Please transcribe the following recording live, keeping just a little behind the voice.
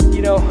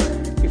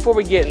Before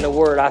we get in the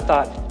Word, I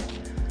thought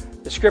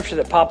the scripture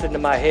that popped into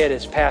my head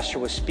as Pastor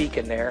was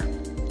speaking there.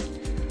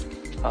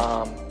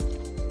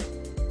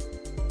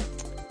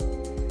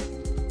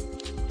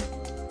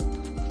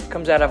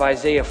 Comes out of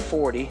Isaiah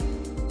 40,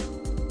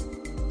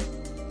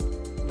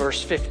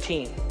 verse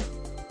 15.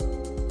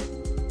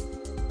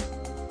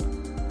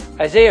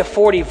 Isaiah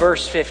 40,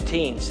 verse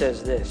 15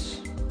 says this: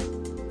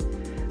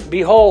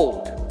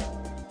 Behold,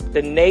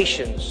 the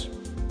nations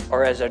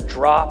are as a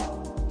drop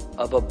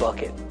of a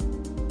bucket,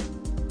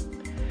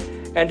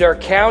 and are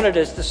counted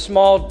as the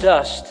small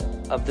dust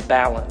of the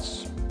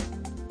balance.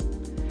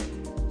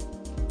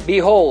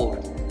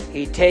 Behold,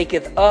 he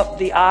taketh up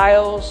the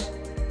isles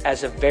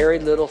as a very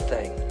little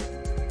thing.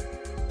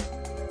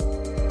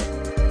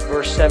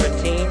 Verse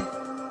 17,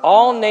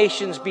 all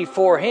nations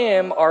before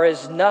him are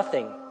as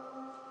nothing,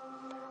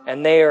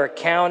 and they are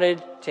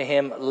accounted to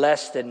him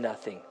less than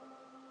nothing,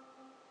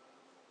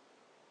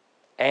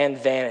 and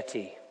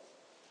vanity.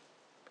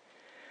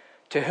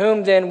 To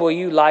whom then will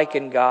you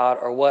liken God,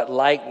 or what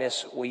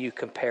likeness will you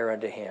compare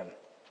unto him?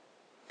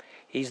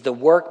 He's the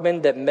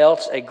workman that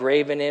melts a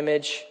graven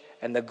image,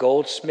 and the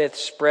goldsmith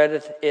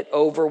spreadeth it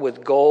over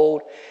with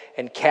gold,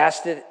 and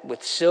casteth it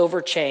with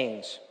silver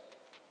chains.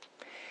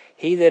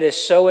 He that is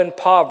so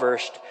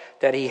impoverished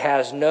that he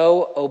has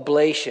no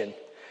oblation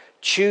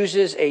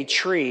chooses a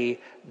tree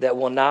that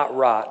will not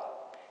rot,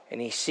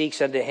 and he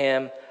seeks unto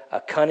him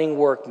a cunning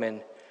workman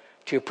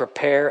to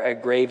prepare a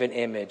graven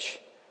image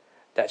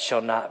that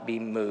shall not be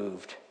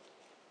moved.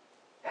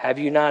 Have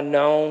you not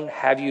known?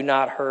 Have you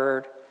not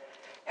heard?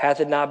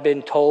 Hath it not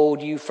been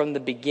told you from the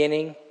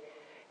beginning?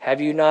 Have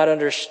you not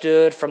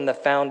understood from the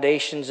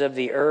foundations of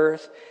the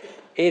earth?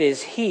 It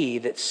is he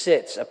that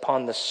sits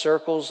upon the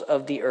circles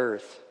of the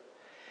earth,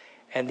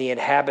 and the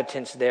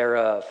inhabitants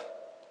thereof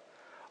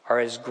are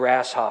as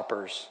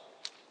grasshoppers,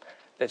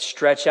 that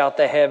stretch out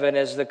the heaven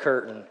as the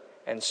curtain,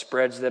 and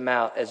spreads them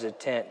out as a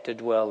tent to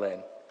dwell in,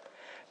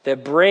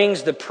 that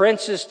brings the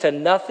princes to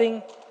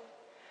nothing,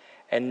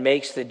 and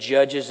makes the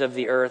judges of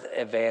the earth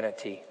a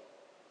vanity.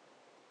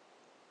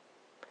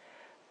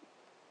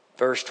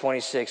 Verse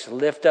 26,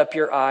 lift up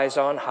your eyes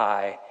on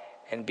high,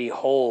 and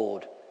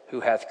behold who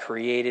hath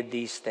created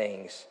these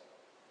things,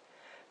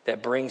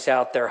 that brings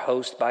out their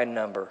host by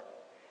number,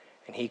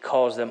 and he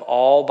calls them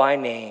all by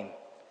name,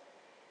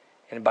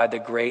 and by the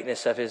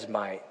greatness of his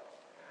might,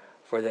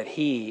 for that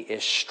he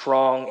is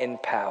strong in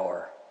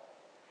power,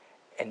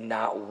 and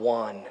not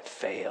one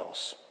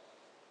fails.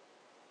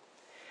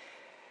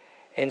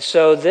 And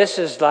so this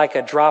is like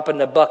a drop in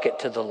the bucket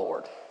to the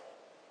Lord.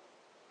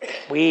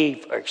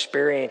 We are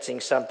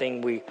experiencing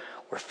something, we're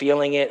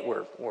feeling it,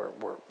 we're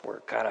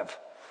kind of,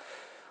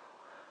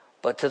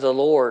 but to the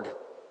Lord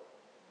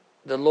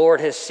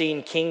has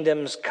seen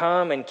kingdoms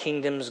come and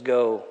kingdoms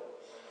go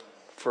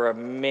for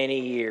many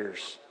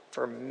years.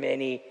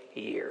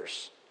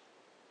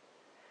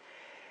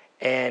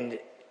 And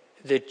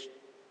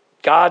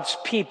God's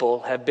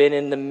people have been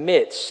in the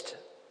midst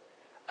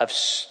of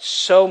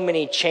so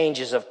many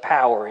changes of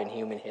power in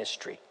human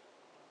history.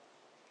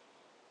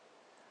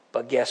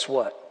 But guess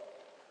what?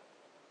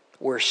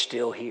 We're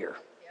still here.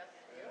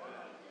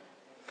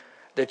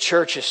 The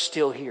church is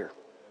still here.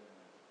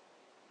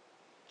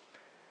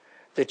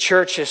 The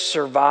church has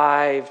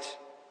survived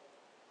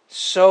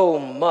so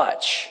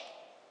much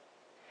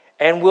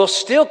and will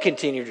still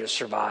continue to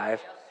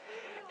survive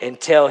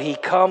until he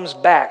comes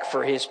back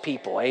for his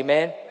people.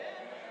 Amen?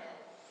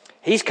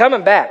 He's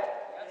coming back.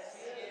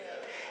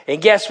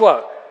 And guess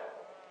what?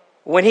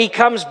 When he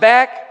comes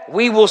back,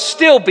 we will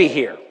still be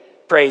here.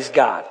 Praise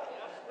God.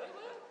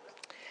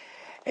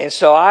 And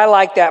so I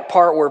like that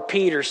part where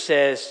Peter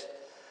says,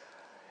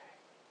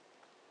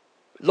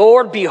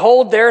 Lord,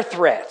 behold their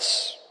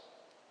threats.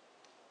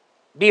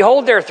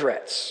 Behold their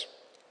threats.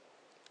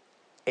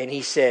 And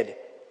he said,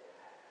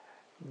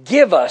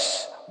 give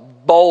us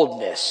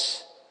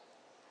boldness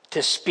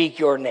to speak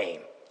your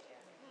name.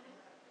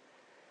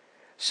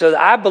 So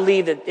I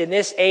believe that in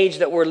this age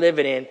that we're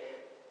living in,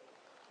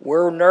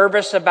 we're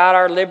nervous about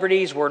our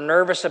liberties. We're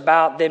nervous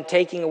about them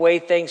taking away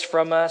things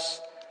from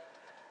us.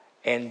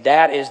 And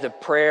that is the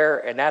prayer,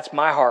 and that's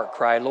my heart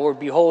cry. Lord,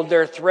 behold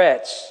their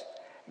threats.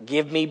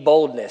 Give me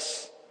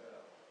boldness.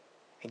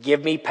 And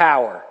give me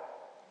power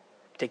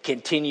to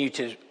continue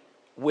to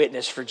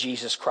witness for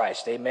Jesus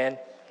Christ. Amen?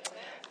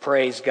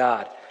 Praise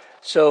God.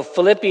 So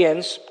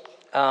Philippians,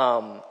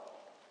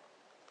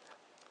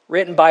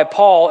 written by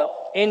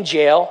Paul in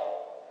jail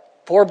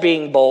for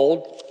being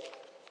bold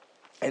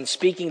and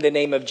speaking the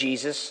name of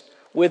Jesus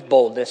with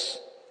boldness,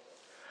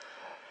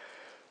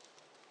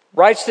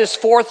 writes this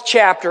 4th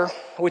chapter,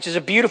 which is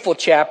a beautiful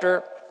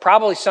chapter.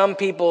 Probably some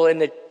people in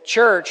the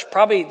church,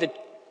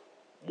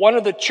 one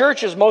of the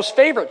church's most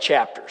favorite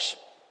chapters.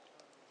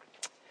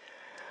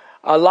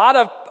 A lot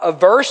of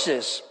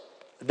verses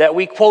that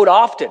we quote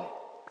often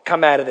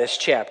come out of this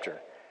chapter.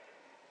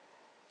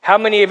 How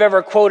many have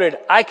ever quoted,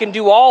 I can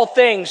do all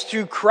things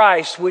through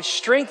Christ which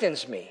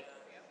strengthens me?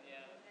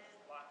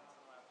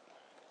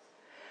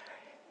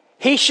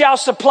 He shall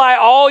supply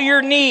all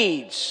your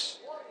needs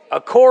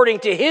according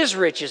to his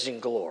riches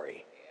and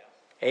glory.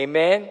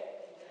 Amen.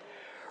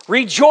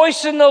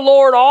 Rejoice in the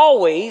Lord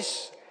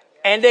always.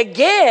 And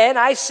again,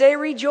 I say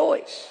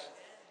rejoice.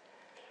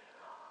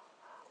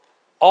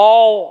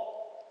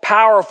 All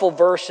powerful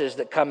verses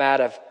that come out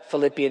of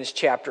Philippians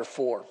chapter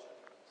 4.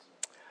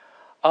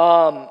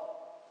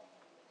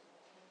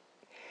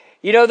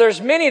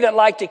 There's many that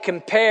like to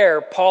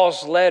compare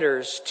Paul's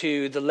letters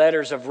to the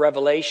letters of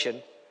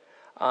Revelation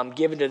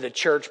given to the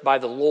church by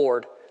the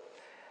Lord.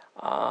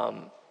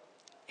 Some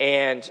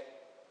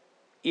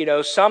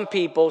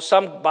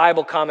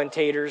Bible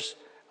commentators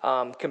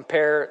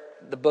compare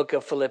the book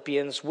of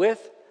Philippians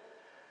with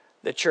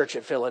the church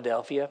at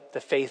Philadelphia,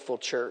 the faithful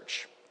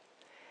church.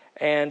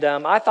 And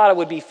I thought it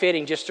would be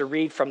fitting just to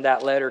read from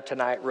that letter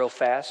tonight real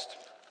fast.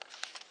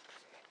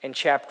 In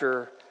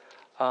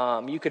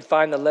you could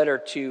find the letter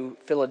to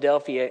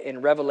Philadelphia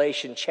in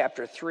Revelation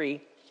chapter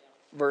 3,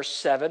 verse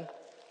 7.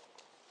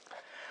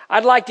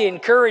 I'd like to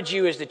encourage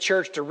you as the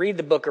church to read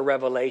the book of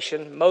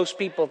Revelation. Most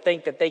people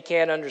think that they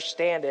can't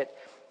understand it.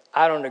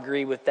 I don't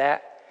agree with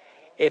that.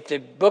 If the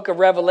book of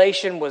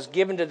Revelation was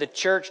given to the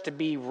church to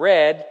be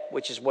read,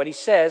 which is what he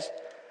says,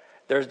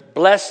 there's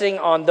blessing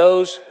on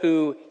those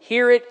who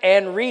hear it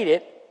and read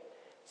it.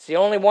 It's the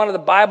only one of the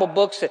Bible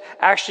books that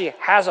actually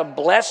has a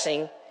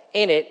blessing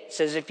in it. It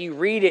says if you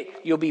read it,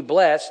 you'll be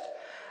blessed.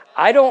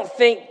 I don't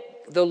think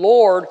the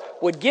Lord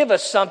would give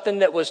us something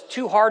that was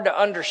too hard to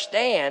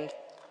understand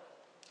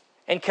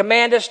and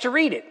command us to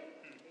read it.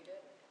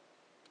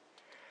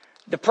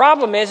 The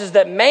problem is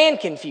that man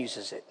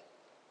confuses it.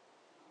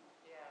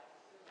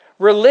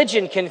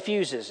 Religion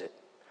confuses it.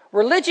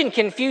 Religion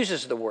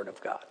confuses the Word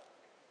of God.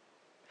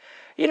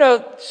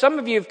 Some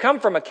of you have come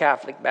from a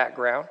Catholic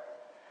background.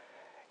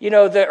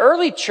 The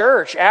early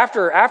church,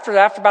 after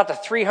about the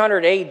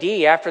 300 AD,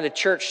 after the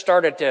church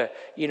started to,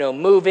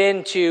 move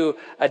into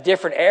a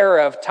different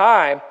era of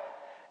time,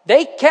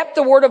 they kept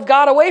the Word of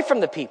God away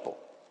from the people.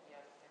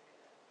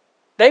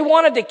 They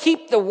wanted to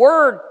keep the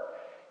Word,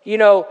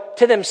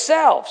 to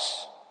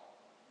themselves.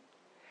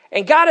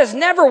 And God has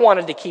never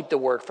wanted to keep the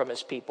Word from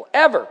His people,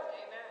 ever.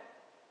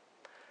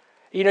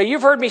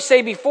 You've heard me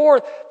say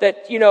before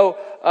that,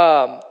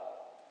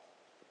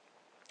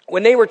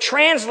 when they were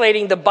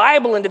translating the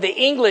Bible into the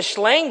English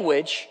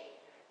language,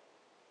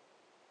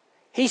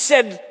 he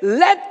said,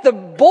 let the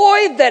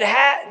boy that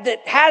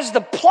has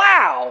the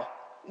plow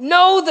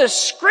know the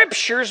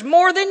scriptures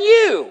more than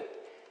you,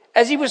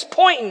 as he was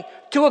pointing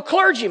to a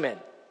clergyman.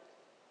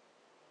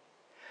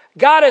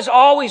 God has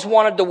always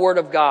wanted the Word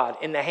of God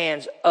in the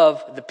hands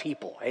of the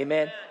people.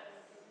 Amen.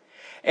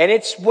 And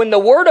it's when the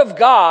Word of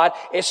God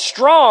is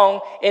strong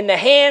in the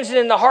hands and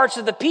in the hearts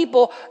of the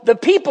people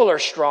are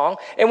strong.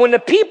 And when the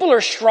people are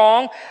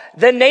strong,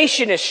 the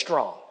nation is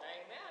strong.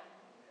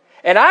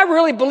 And I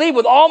really believe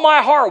with all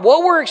my heart,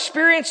 what we're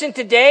experiencing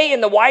today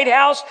in the White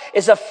House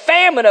is a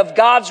famine of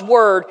God's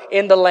Word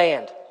in the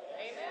land.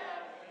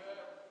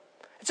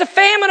 It's a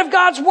famine of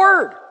God's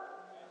Word.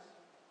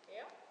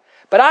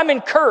 But I'm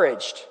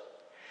encouraged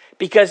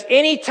because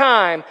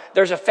anytime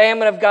there's a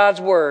famine of God's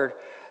Word,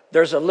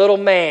 there's a little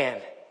man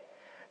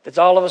that's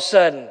all of a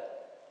sudden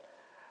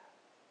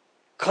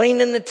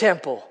cleaning the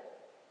temple.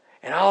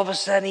 And all of a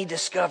sudden he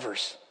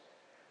discovers,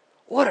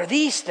 what are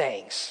these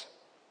things?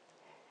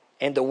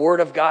 And the Word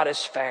of God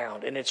is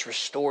found and it's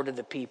restored to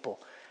the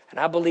people. And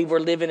I believe we're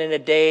living in a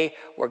day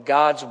where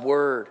God's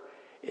Word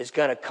is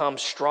going to come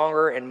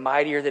stronger and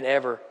mightier than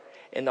ever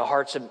in the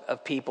hearts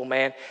of people,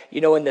 man.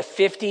 In the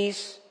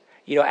 50s,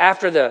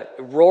 after the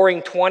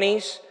roaring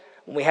 20s,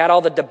 when we had all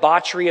the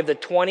debauchery of the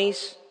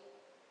 20s,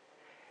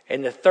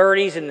 in the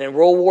 30s and then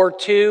World War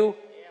II.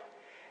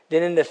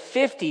 Then in the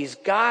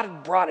 50s,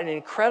 God brought an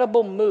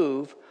incredible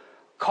move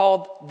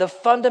called the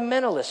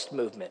fundamentalist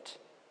movement.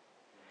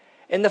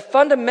 And the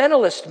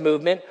fundamentalist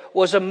movement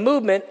was a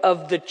movement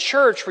of the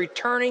church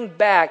returning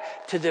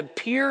back to the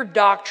pure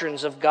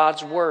doctrines of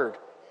God's Word.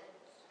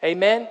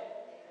 Amen?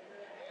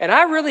 And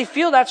I really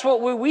feel that's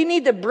what we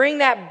need to bring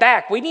that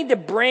back. We need to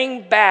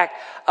bring back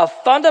a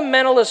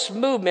fundamentalist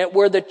movement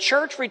where the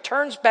church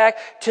returns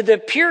back to the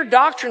pure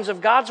doctrines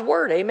of God's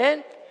Word.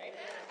 Amen?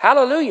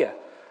 Hallelujah.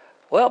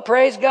 Well,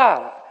 praise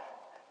God.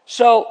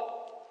 So,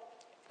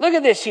 look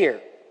at this here.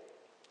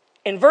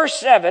 In verse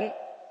 7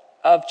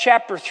 of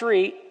chapter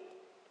 3,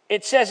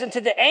 it says, and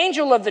to the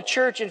angel of the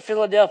church in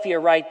Philadelphia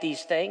write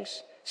these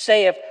things,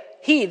 saith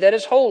he that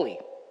is holy,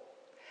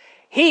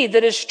 he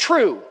that is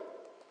true,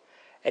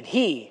 and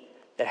he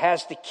that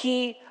has the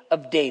key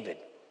of David,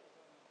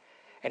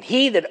 and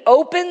he that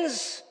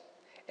opens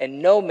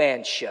and no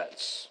man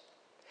shuts,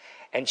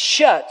 and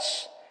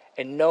shuts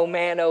and no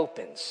man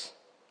opens.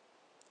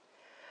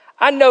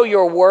 I know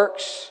your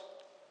works.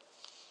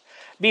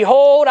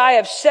 Behold, I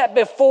have set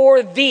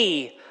before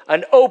thee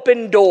an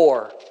open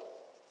door,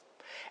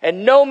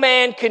 and no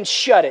man can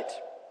shut it.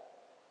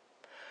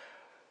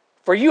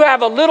 For you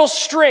have a little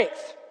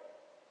strength,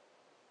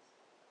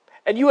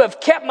 and you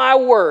have kept my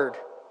word,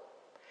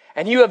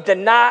 and you have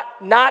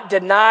not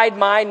denied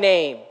my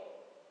name.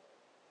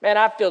 Man,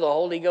 I feel the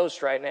Holy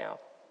Ghost right now.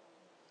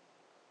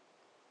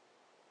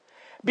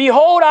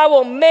 Behold, I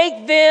will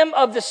make them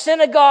of the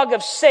synagogue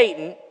of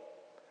Satan,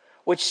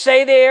 which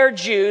say they are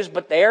Jews,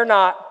 but they are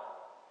not,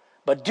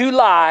 but do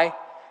lie.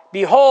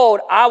 Behold,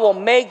 I will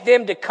make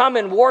them to come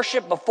and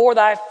worship before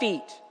thy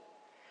feet,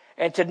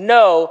 and to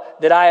know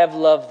that I have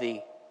loved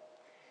thee.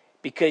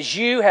 Because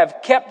you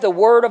have kept the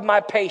word of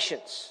my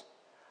patience,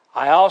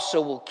 I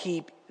also will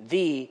keep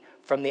thee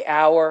from the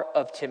hour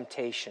of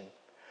temptation,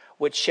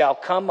 which shall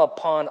come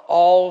upon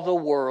all the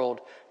world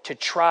to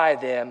try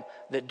them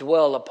that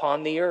dwell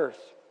upon the earth.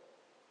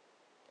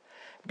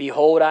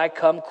 Behold, I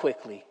come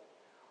quickly.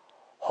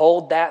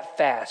 Hold that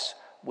fast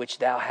which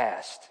thou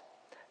hast,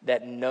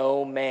 that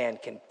no man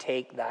can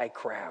take thy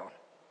crown.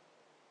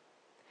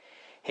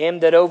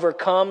 Him that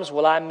overcomes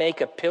will I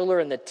make a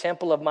pillar in the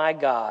temple of my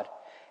God,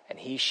 and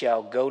he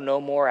shall go no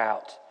more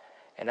out.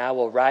 And I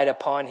will write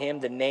upon him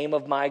the name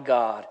of my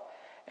God,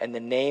 and the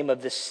name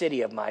of the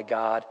city of my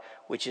God,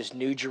 which is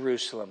New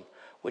Jerusalem,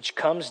 which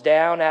comes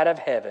down out of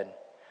heaven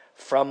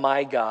from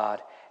my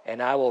God,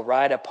 and I will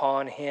write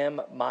upon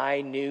him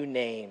my new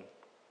name.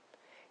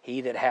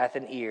 He that hath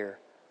an ear,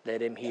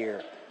 let him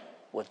hear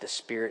what the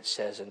Spirit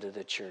says unto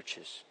the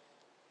churches.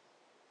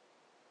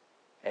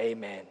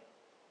 Amen.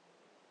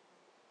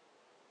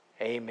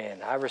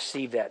 Amen. I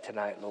received that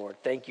tonight, Lord.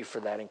 Thank you for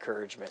that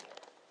encouragement.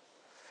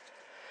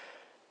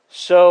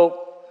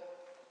 So,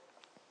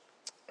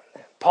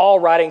 Paul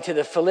writing to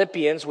the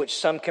Philippians, which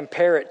some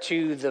compare it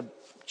to the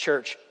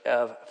church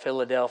of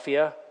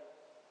Philadelphia,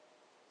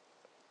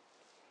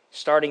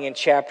 starting in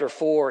chapter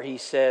 4, he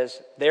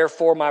says,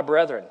 Therefore, my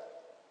brethren,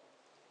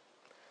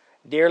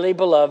 dearly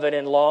beloved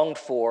and longed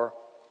for,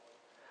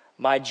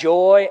 my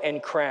joy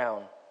and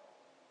crown,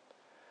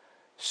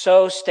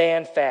 so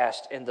stand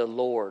fast in the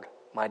Lord,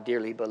 my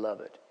dearly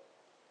beloved.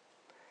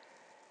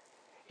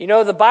 You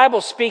know, the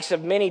Bible speaks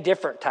of many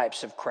different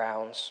types of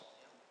crowns.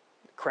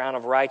 Crown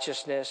of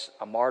righteousness,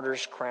 a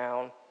martyr's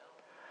crown.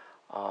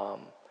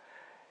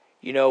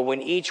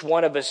 When each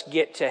one of us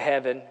get to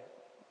heaven,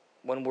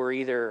 when we're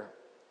either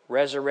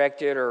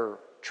resurrected or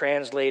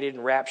translated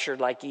and raptured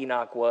like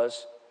Enoch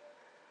was,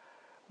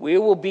 we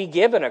will be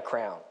given a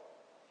crown.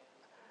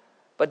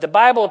 But the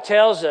Bible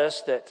tells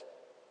us that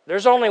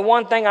there's only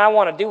one thing I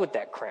want to do with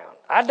that crown.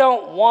 I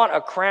don't want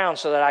a crown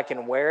so that I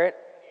can wear it.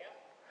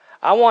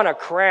 I want a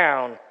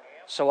crown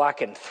so I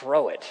can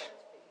throw it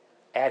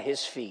at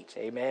his feet.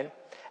 Amen.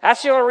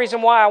 That's the only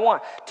reason why I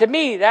want. To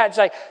me, that's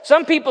like,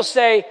 some people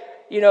say,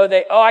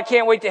 I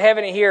can't wait to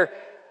heaven and hear,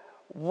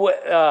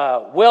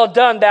 well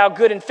done, thou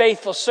good and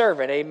faithful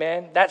servant.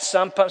 Amen. That's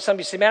some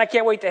people say, man, I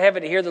can't wait to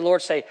heaven to hear the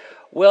Lord say,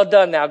 well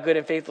done, thou good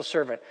and faithful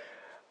servant.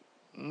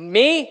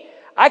 Me,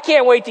 I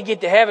can't wait to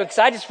get to heaven because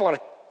I just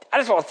want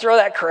to throw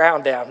that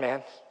crown down,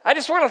 man. I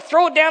just want to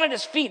throw it down at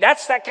his feet.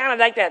 That's that kind of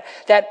like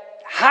that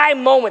high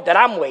moment that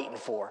I'm waiting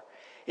for.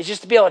 It's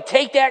just to be able to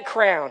take that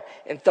crown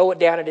and throw it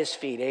down at his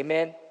feet.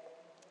 Amen.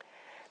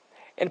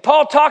 And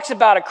Paul talks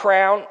about a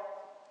crown.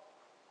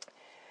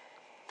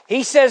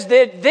 He says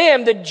that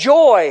the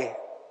joy,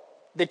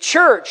 the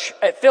church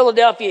at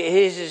Philadelphia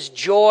is his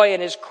joy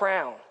and his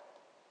crown.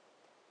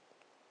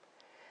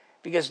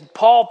 Because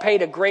Paul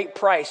paid a great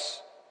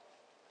price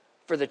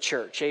for the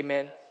church.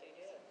 Amen.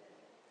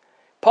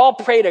 Paul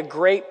paid a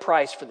great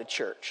price for the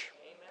church.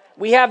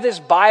 We have this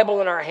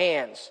Bible in our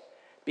hands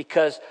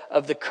because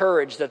of the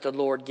courage that the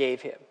Lord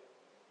gave him.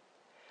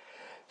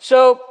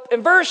 So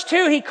in verse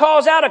 2, he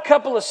calls out a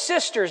couple of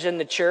sisters in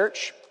the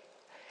church.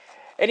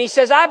 And he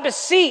says, I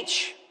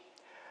beseech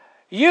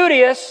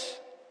Euodias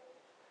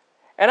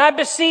and I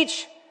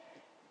beseech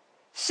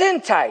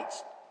Syntyche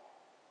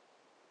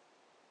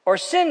or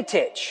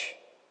Syntyche,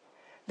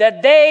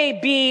 that they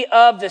be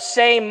of the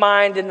same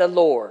mind in the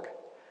Lord.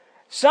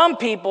 Some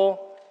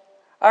people,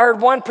 I heard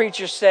one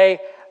preacher say,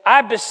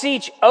 I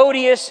beseech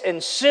odious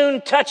and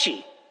soon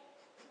touchy.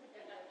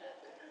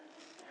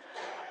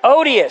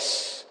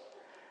 Odious.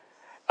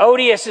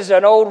 Odious is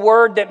an old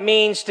word that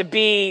means to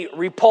be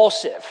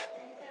repulsive.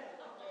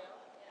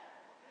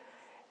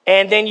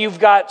 And then you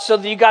got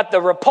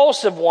the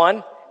repulsive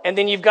one, and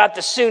then you've got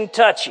the soon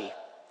touchy.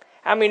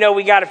 How many know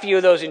we got a few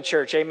of those in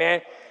church?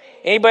 Amen.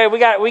 Anybody?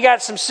 We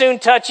got some soon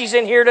touchies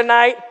in here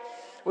tonight.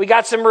 We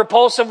got some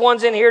repulsive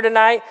ones in here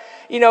tonight.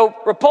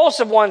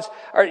 Repulsive ones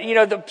are,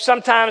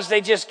 sometimes they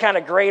just kind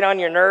of grate on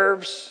your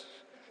nerves.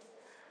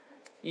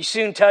 You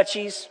soon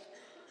touchies.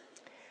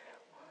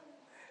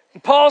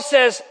 And Paul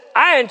says,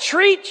 I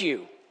entreat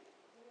you,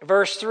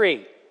 verse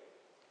 3,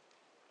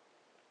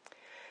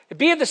 to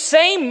be of the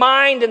same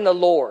mind in the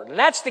Lord. And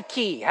that's the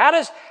key. How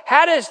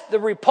does the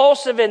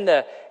repulsive and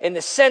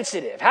the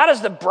sensitive, how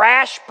does the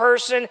brash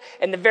person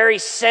and the very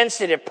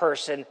sensitive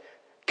person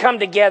come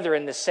together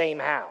in the same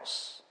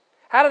house?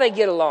 How do they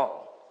get along?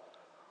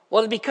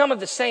 Well, they become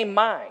of the same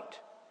mind,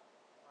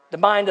 the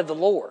mind of the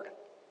Lord.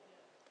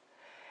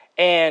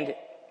 And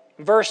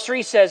verse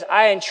 3 says,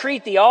 I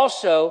entreat thee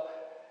also,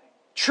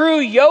 true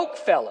yoke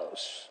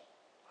fellows,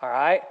 all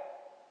right?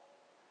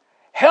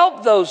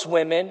 Help those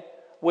women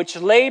which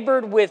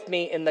labored with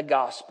me in the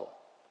gospel.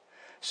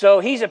 So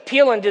he's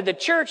appealing to the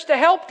church to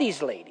help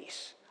these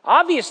ladies.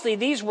 Obviously,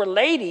 these were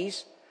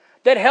ladies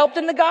that helped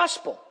in the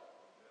gospel.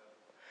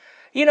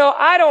 You know,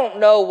 I don't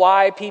know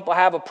why people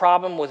have a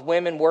problem with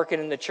women working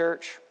in the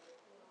church.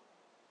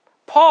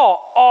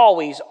 Paul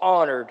always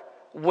honored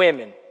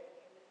women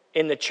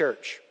in the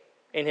church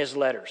in his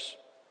letters.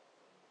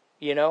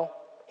 You know,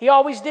 he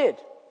always did.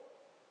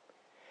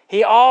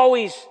 He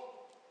always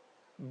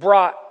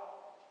brought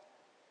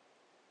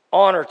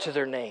honor to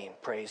their name,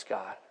 praise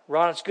God.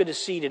 Ron, it's good to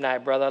see you tonight,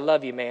 brother. I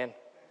love you, man.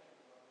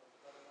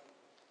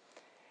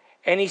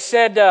 And he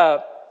said,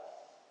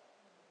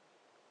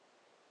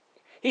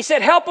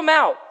 help them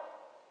out.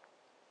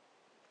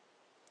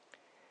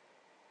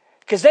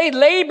 Because they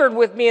labored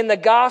with me in the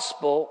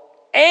gospel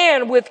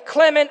and with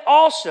Clement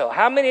also.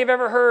 How many have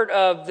ever heard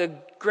of the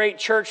great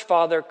church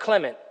father,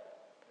 Clement?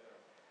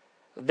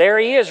 There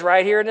he is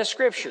right here in the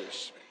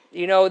scriptures.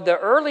 You know, the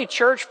early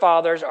church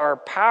fathers are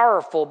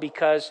powerful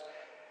because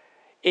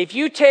if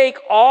you take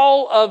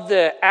all of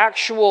the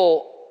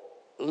actual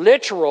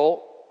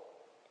literal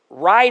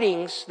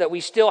writings that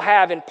we still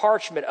have in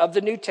parchment of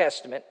the New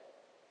Testament,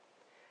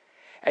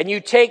 and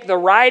you take the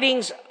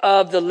writings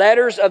of the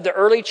letters of the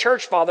early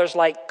church fathers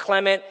like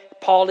Clement,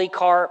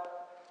 Polycarp,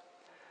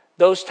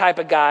 those type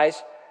of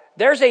guys,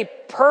 there's a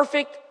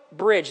perfect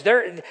bridge.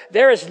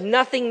 There is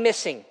nothing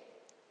missing.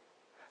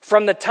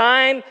 From the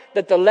time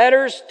that the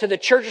letters to the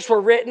churches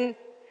were written,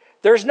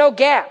 there's no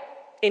gap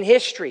in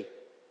history.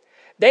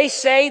 They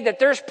say that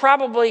there's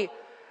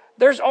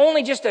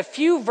only just a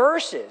few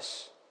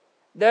verses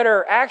that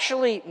are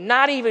actually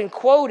not even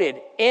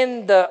quoted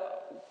in the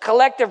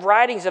collective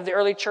writings of the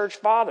early church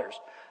fathers.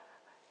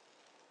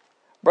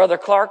 Brother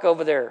Clark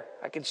over there,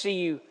 I can see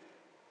you,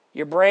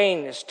 your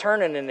brain is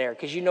turning in there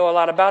because you know a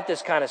lot about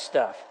this kind of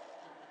stuff.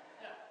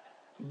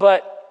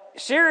 But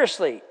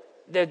seriously,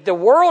 the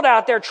world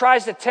out there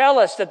tries to tell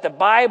us that the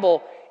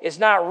Bible is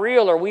not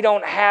real or we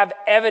don't have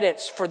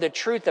evidence for the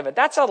truth of it.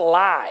 That's a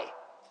lie.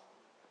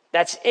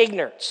 That's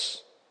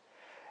ignorance.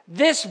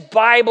 This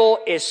Bible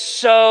is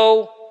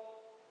so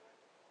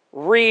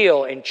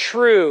real and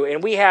true,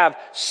 and we have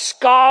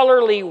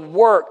scholarly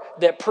work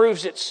that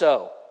proves it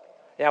so.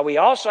 Now, we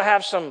also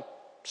have some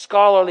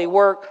scholarly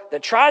work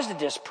that tries to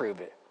disprove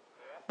it,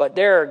 but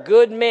there are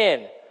good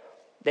men.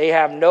 They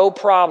have no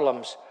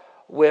problems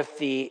with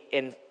the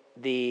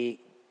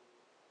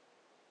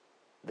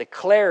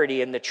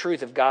clarity and the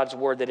truth of God's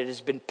word, that it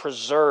has been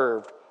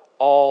preserved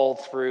all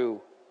through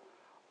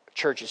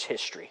church's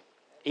history,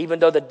 even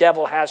though the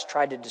devil has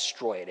tried to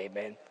destroy it.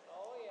 Amen.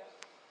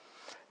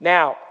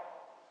 Now,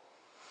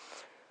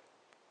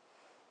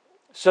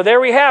 so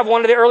there we have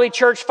one of the early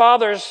church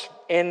fathers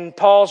in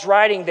Paul's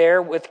writing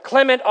there, with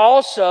Clement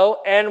also,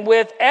 and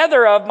with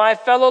other of my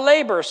fellow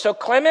laborers. So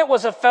Clement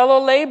was a fellow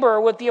laborer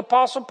with the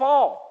Apostle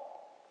Paul.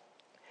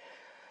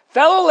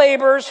 Fellow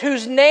laborers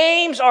whose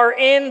names are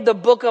in the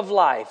book of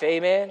life.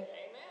 Amen? Amen.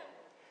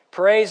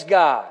 Praise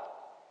God.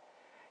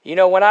 You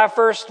know, when I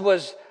first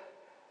was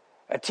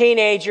a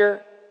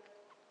teenager,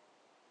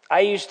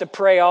 I used to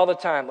pray all the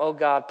time, oh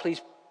God,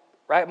 please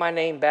write my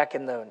name back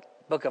in the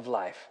book of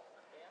life.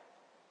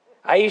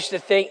 I used to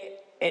think,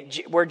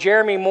 where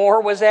Jeremy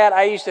Moore was at,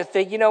 I used to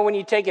think, you know, when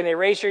you take an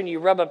eraser and you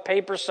rub a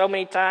paper so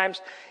many times,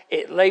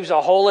 it leaves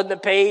a hole in the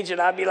page, and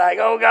I'd be like,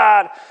 oh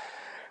God,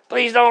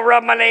 please don't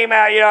rub my name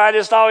out. You know, I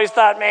just always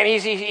thought, man,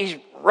 he's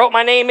wrote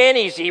my name in,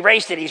 he's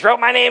erased it. He's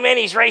wrote my name in,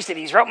 he's erased it.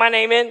 He's wrote my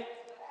name in.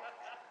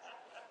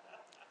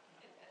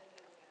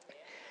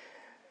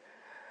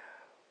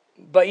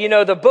 But you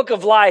know, the book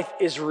of life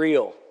is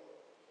real.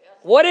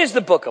 What is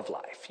the book of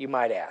life, you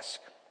might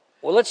ask?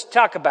 Well, let's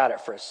talk about it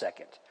for a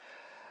second.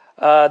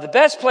 The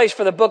best place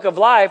for the book of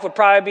life would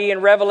probably be in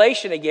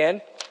Revelation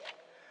again.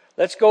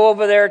 Let's go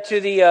over there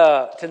to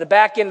the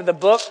back end of the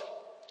book.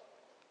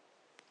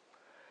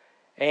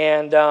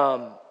 And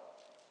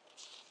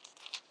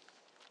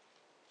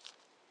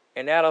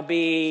that'll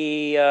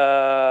be,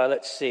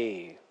 let's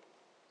see.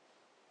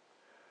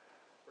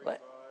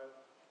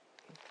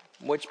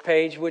 Which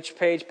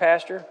page,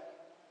 Pastor?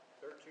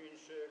 13:6,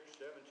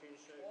 17:6.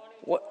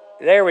 What?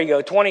 There we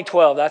go,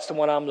 2012. That's the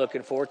one I'm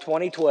looking for,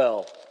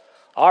 2012.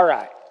 All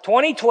right,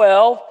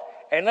 2012,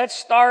 and let's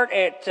start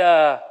at,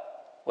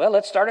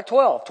 let's start at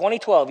 12.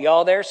 2012,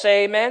 y'all there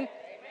say amen?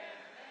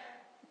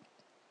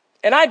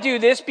 And I do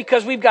this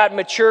because we've got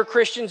mature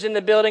Christians in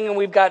the building and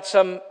we've got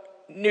some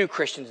new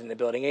Christians in the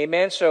building,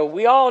 amen? So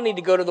we all need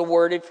to go to the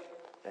Word.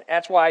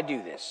 That's why I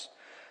do this.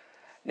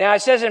 Now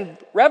it says in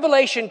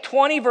Revelation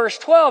 20 verse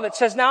 12, it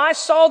says, now I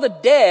saw the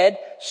dead,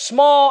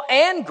 small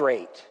and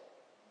great,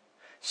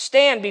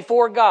 stand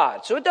before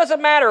God. So it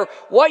doesn't matter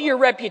what your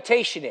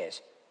reputation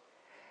is.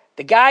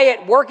 The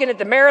guy working at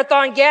the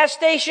Marathon gas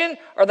station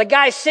or the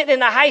guy sitting in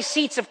the high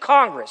seats of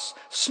Congress,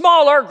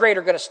 small or great,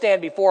 are going to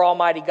stand before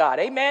Almighty God.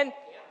 Amen?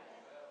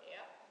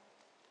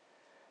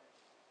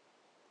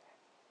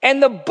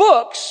 And the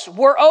books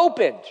were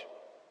opened.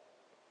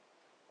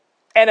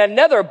 And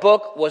another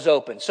book was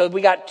opened. So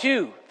we got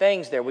two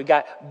things there. We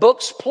got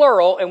books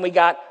plural and we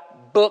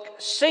got book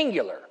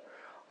singular.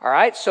 All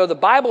right? So the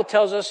Bible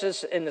tells us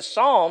this in the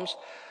Psalms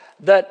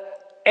that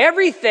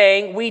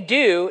everything we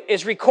do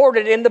is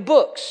recorded in the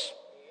books.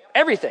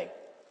 Everything.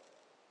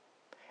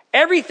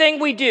 Everything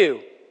we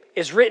do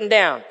is written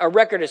down. A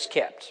record is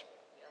kept.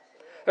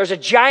 There's a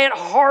giant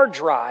hard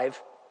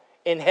drive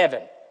in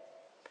heaven.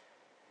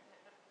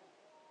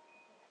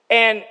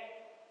 And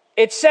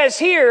it says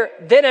here,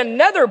 then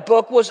another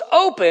book was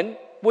opened,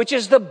 which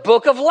is the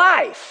book of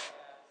life.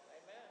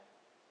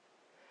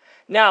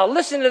 Now,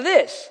 listen to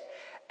this.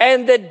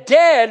 And the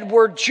dead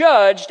were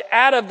judged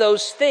out of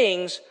those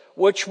things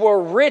which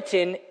were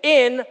written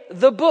in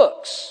the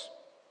books.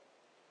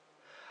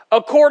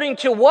 According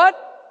to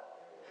what?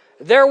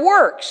 Their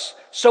works.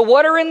 So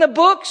what are in the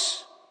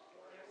books?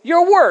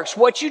 Your works,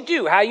 what you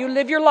do, how you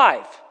live your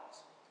life.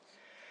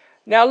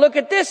 Now look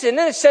at this, and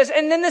then it says,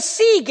 and then the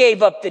sea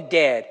gave up the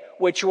dead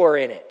which were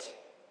in it.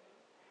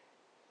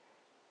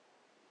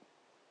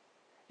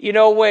 You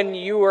know, when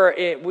you were,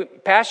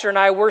 Pastor and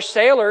I were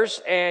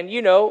sailors, and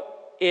you know,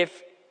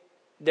 if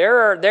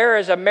there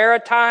is a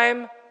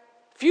maritime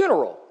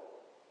funeral,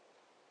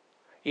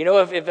 you know,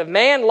 if a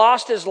man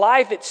lost his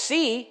life at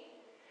sea,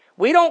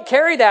 we don't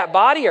carry that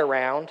body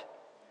around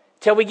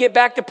till we get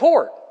back to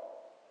port.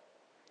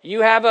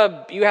 You have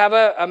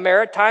a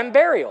maritime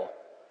burial,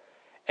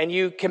 and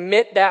you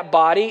commit that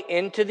body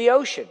into the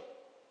ocean.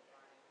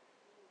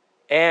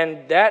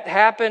 And that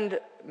happened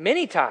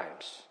many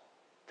times.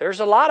 There's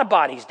a lot of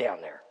bodies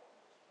down there.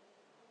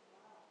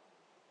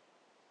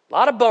 A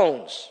lot of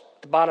bones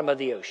at the bottom of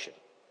the ocean.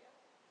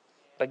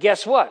 But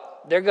guess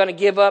what? They're going to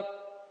give up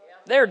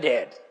their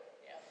dead,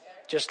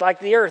 just like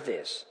the earth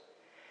is.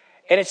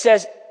 And it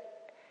says,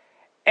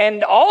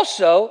 and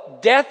also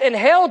death and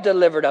hell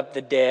delivered up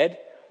the dead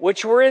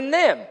which were in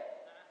them.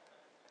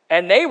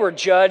 And they were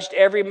judged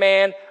every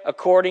man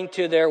according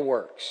to their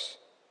works.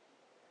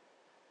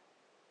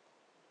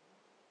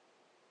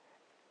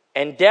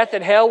 And death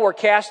and hell were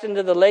cast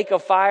into the lake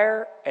of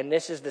fire. And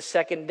this is the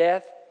second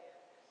death.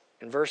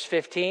 In verse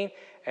 15.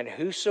 And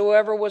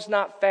whosoever was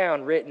not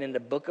found written in the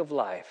book of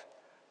life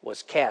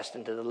was cast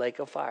into the lake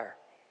of fire.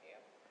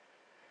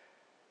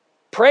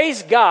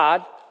 Praise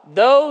God,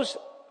 those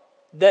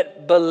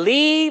that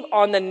believe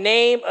on the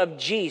name of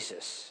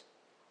Jesus,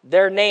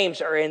 their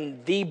names are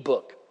in the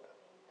book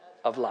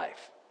of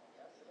life.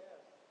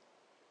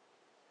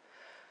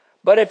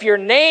 But if your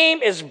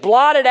name is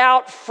blotted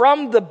out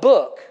from the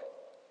book,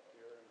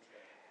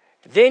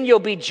 then you'll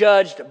be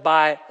judged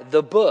by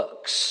the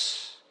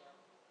books.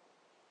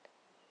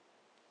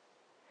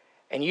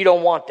 And you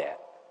don't want that.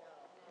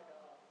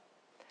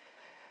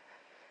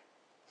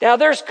 Now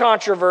there's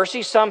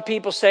controversy. Some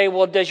people say,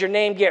 well, does your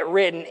name get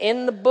written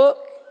in the book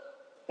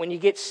when you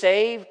get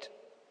saved?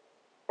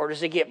 Or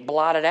does it get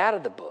blotted out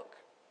of the book?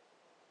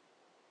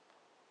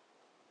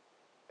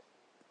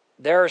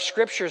 There are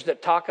scriptures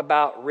that talk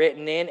about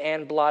written in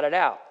and blotted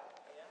out.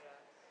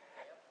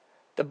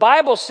 The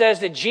Bible says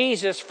that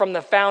Jesus, from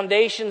the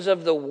foundations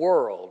of the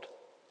world,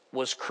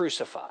 was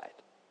crucified.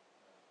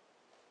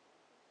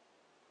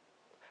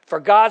 For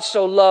God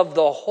so loved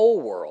the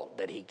whole world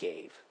that he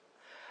gave.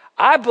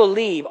 I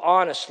believe,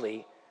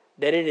 honestly,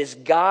 that it is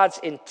God's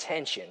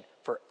intention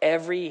for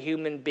every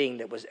human being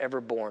that was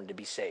ever born to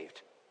be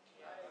saved.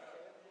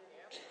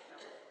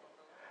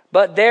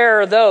 But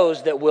there are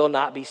those that will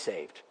not be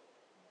saved.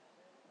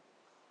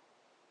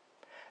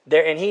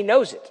 And he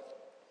knows it.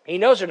 He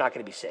knows they're not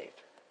going to be saved.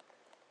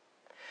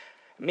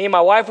 Me and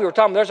my wife, we were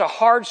talking, there's a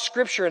hard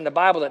scripture in the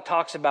Bible that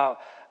talks about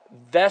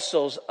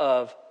vessels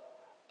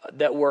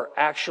that were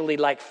actually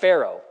like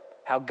Pharaoh,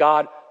 how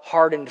God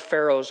hardened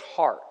Pharaoh's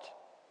heart.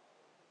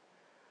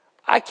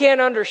 I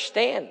can't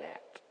understand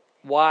that,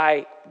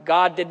 why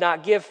God did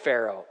not give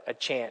Pharaoh a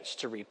chance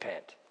to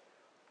repent.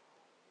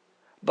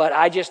 But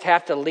I just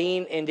have to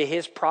lean into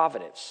his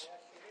providence.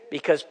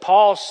 Because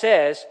Paul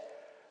says,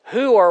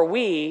 who are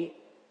we,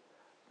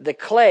 the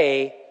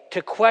clay,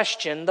 to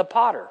question the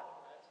potter?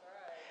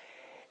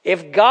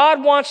 If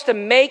God wants to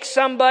make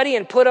somebody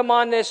and put them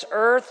on this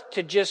earth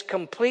to just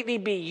completely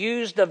be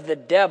used of the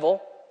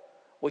devil,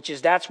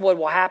 that's what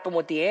will happen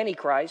with the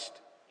Antichrist,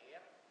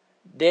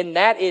 then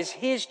that is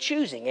his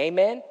choosing.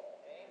 Amen?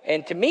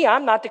 And to me,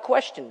 I'm not to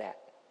question that.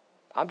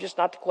 I'm just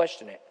not to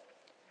question it.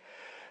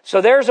 So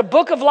there's a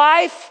book of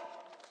life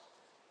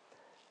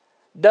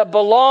that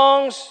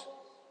belongs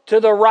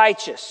to the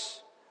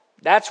righteous.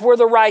 That's where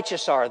the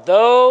righteous are.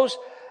 Those,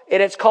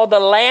 and it's called the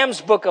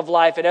Lamb's Book of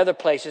Life in other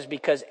places,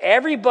 because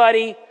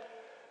everybody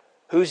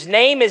whose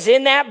name is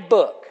in that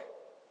book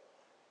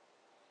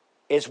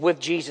is with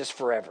Jesus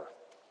forever.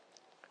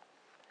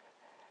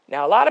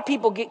 Now, a lot of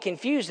people get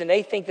confused and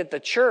they think that the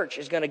church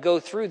is going to go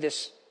through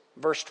this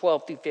verse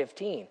 12 through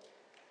 15.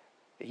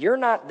 You're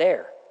not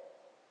there.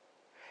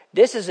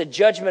 This is a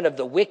judgment of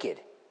the wicked.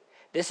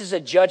 This is a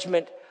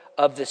judgment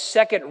of the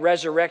second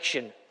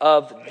resurrection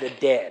of the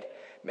dead.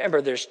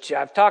 Remember,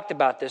 I've talked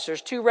about this.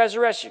 There's two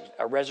resurrections.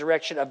 A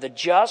resurrection of the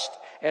just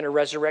and a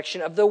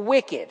resurrection of the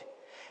wicked.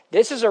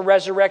 This is a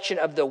resurrection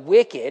of the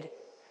wicked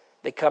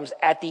that comes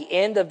at the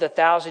end of the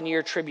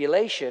 1,000-year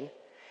tribulation.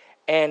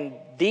 And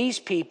these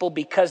people,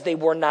 because they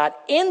were not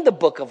in the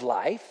book of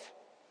life,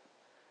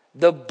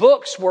 The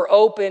books were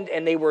opened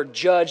and they were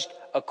judged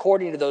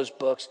according to those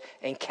books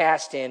and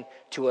cast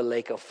into a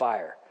lake of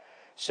fire.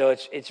 So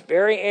it's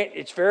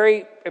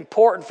very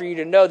important for you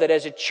to know that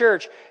as a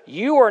church,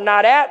 you are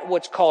not at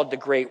what's called the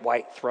Great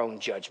White Throne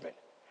Judgment.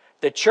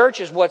 The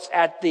church is what's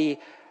at the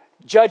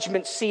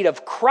judgment seat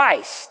of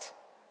Christ.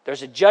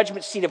 There's a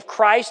judgment seat of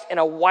Christ and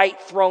a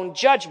white throne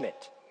judgment.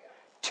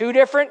 Two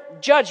different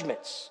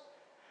judgments.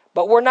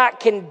 But we're not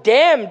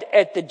condemned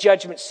at the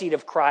judgment seat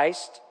of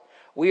Christ.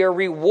 We are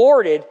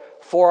rewarded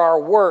for our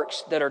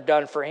works that are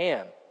done for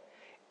him.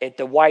 At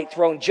the white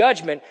throne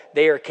judgment,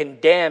 they are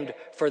condemned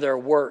for their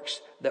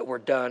works that were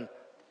done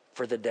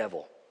for the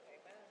devil.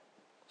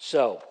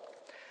 So,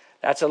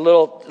 that's a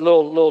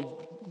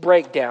little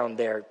breakdown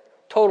there.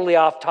 Totally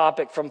off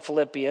topic from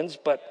Philippians,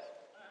 but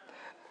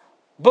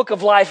Book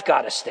of Life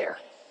got us there.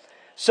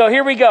 So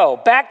here we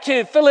go. Back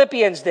to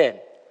Philippians then.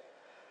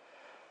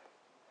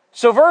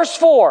 So verse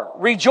 4,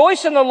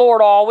 rejoice in the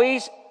Lord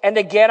always, and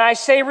again I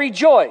say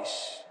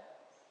rejoice.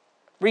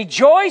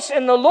 Rejoice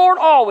in the Lord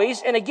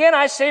always, and again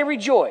I say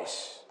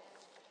rejoice.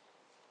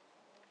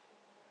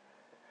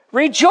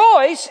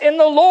 Rejoice in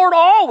the Lord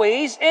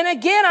always, and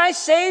again I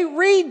say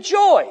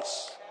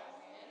rejoice.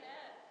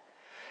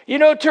 You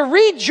know, to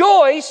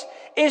rejoice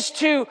is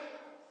to,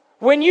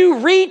 when you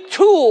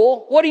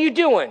retool, what are you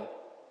doing?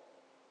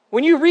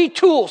 When you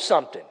retool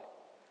something,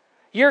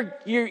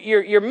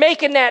 you're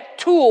making that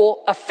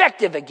tool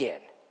effective again.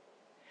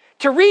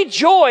 To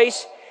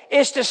rejoice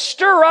is to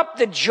stir up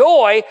the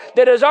joy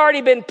that has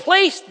already been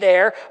placed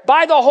there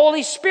by the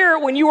Holy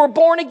Spirit when you were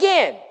born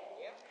again.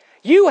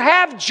 You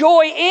have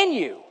joy in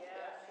you.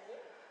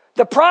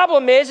 The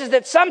problem is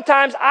that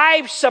sometimes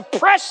I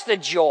suppress the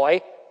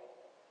joy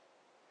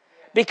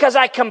because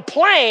I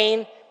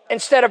complain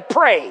instead of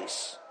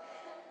praise.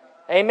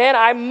 Amen.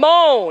 I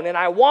moan and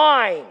I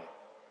whine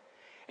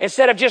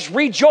instead of just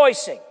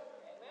rejoicing.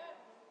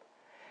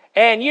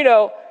 And you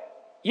know,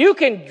 you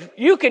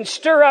can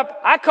stir up,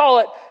 I call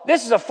it,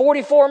 this is a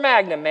 44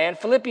 Magnum, man.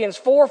 Philippians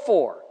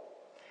 4:4.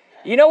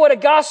 You know what a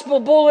gospel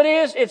bullet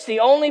is? It's the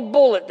only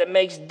bullet that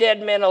makes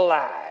dead men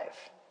alive.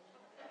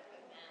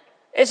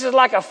 This is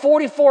like a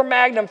 44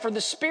 Magnum for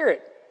the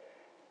Spirit.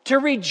 To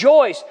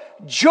rejoice.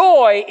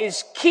 Joy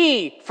is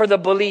key for the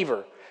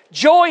believer.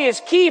 Joy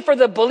is key for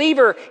the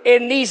believer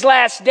in these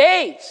last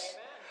days.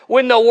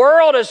 When the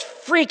world is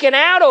freaking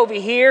out over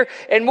here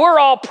and we're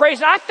all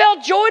praising. I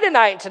felt joy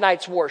tonight in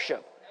tonight's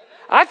worship.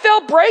 I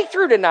felt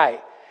breakthrough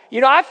tonight.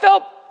 You know, I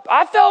felt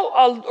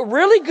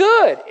really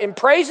good in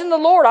praising the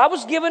Lord. I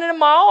was giving it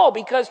my all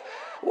because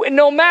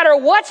no matter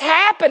what's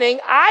happening,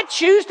 I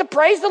choose to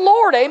praise the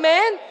Lord.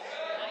 Amen.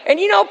 And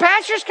you know,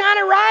 Pastor's kind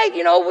of right.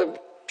 You know,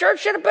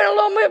 church should have been a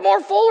little bit more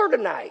fuller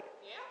tonight.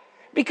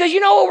 Because you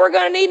know what we're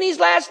going to need in these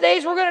last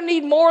days? We're going to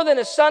need more than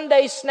a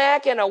Sunday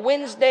snack and a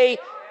Wednesday,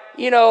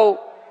 you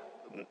know,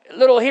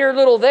 little here,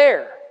 little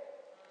there.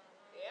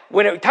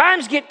 When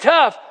times get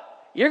tough,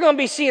 you're going to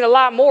be seeing a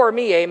lot more of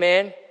me,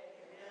 amen?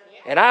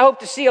 And I hope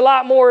to see a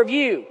lot more of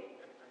you.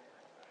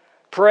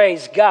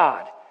 Praise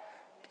God.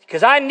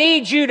 Because I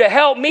need you to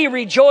help me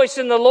rejoice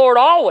in the Lord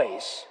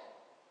always.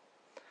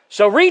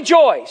 So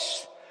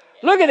rejoice.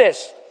 Look at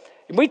this.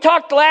 We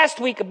talked last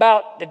week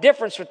about the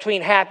difference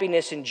between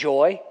happiness and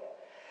joy.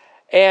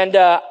 And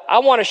I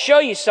want to show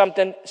you some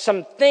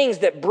things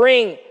that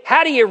bring,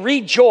 how do you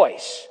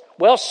rejoice?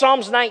 Well,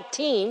 Psalms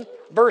 19,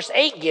 verse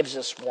 8 gives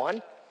us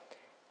one.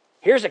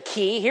 Here's a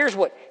key. Here's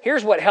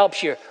what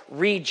helps you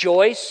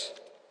rejoice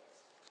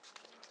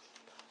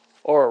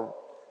or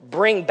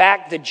bring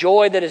back the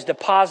joy that is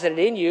deposited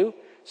in you.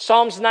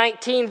 Psalms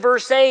 19,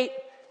 verse 8.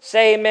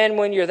 Say amen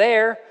when you're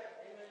there.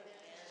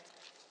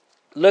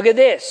 Look at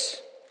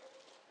this.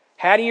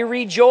 How do you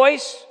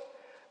rejoice?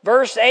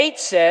 Verse 8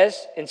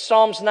 says in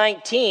Psalms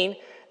 19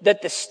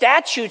 that the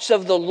statutes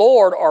of the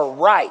Lord are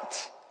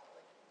right,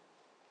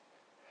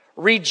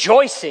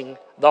 rejoicing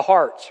the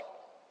heart.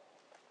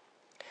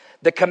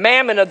 The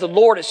commandment of the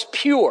Lord is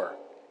pure,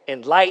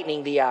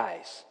 enlightening the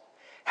eyes.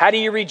 How do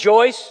you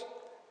rejoice?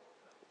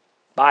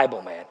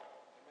 Bible, man.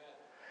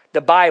 The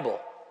Bible.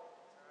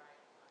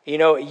 You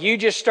know, you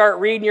just start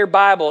reading your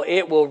Bible,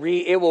 it will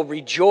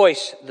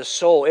rejoice the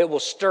soul. It will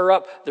stir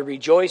up the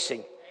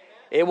rejoicing.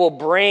 It will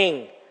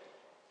bring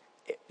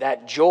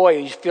that joy.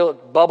 You feel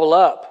it bubble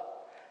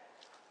up.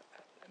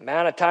 The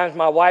amount of times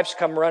my wife's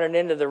come running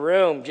into the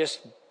room just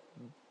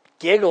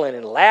giggling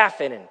and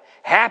laughing and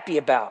happy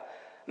about,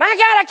 my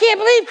God, I can't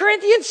believe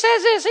Corinthians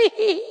says this.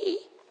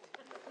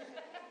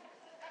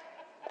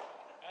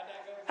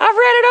 I've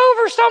read it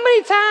over so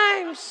many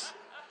times.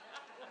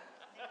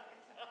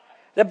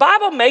 The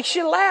Bible makes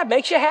you laugh,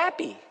 makes you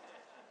happy.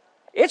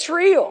 It's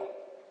real.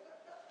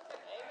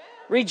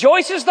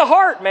 Rejoices the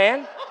heart,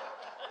 man.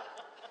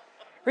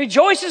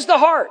 Rejoices the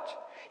heart.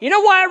 You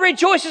know why it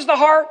rejoices the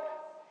heart?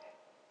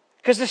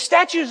 Because the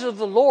statutes of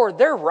the Lord,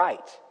 they're right.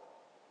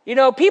 You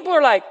know, people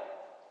are like,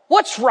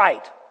 what's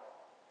right?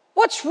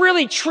 What's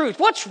really truth?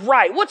 What's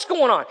right? What's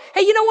going on?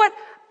 Hey, you know what?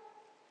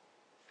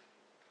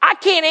 I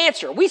can't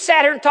answer. We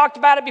sat here and talked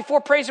about it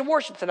before praise and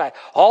worship tonight.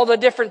 All the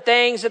different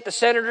things that the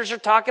senators are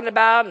talking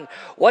about, and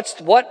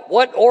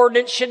what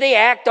ordinance should they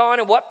act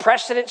on, and what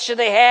precedent should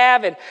they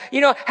have. And,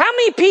 how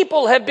many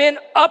people have been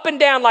up and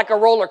down like a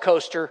roller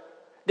coaster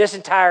this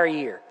entire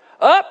year?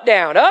 Up,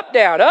 down, up,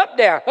 down, up,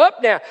 down,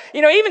 up, down.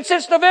 Even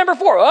since November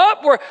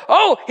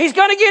 4th, he's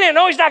going to get in.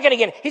 No, he's not going to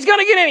get in. He's going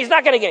to get in. He's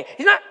not going to get in.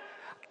 He's not.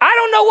 I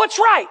don't know what's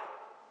right.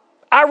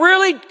 I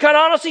really can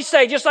honestly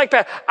say, just like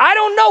that, I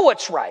don't know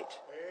what's right.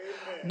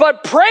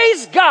 But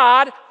praise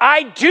God,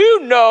 I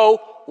do know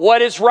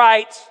what is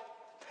right,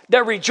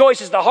 that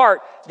rejoices the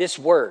heart, this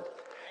word.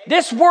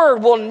 This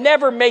word will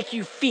never make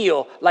you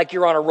feel like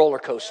you're on a roller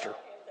coaster.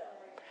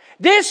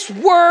 This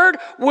word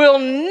will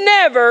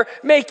never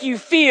make you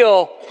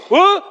feel,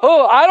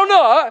 I don't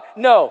know.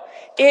 No.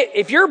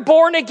 If you're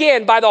born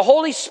again by the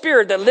Holy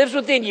Spirit that lives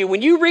within you,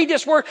 when you read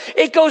this word,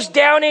 it goes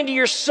down into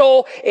your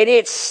soul and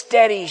it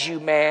steadies you,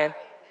 man.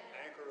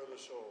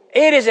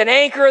 It is an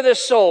anchor of the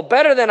soul,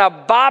 better than a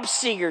Bob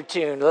Seger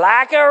tune,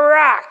 like a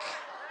rock.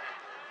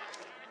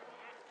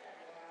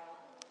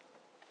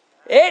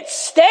 It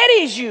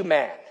steadies you,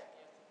 man,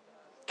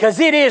 because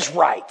it is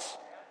right.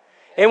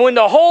 And when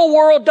the whole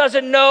world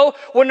doesn't know,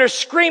 when they're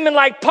screaming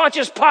like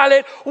Pontius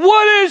Pilate,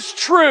 what is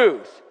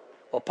truth?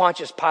 Well,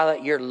 Pontius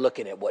Pilate, you're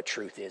looking at what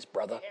truth is,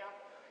 brother.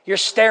 You're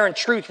staring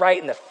truth right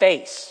in the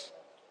face.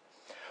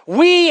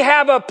 We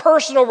have a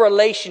personal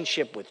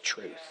relationship with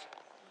truth.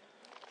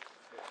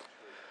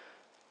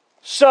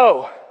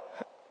 So,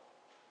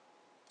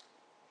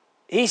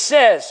 he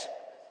says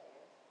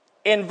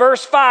in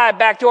verse 5,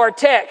 back to our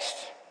text.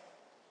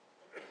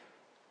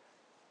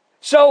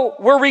 So,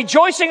 we're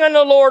rejoicing in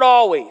the Lord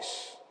always.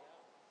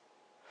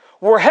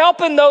 We're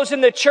helping those in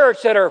the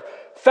church that are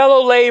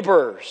fellow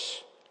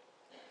laborers.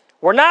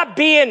 We're not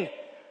being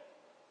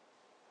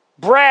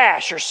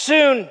brash or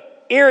soon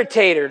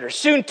irritated or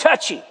soon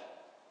touchy.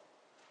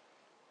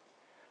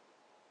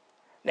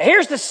 Now,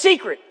 here's the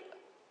secret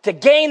to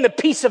gain the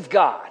peace of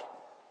God.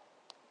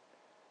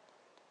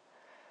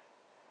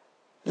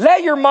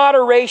 Let your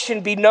moderation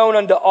be known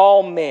unto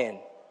all men,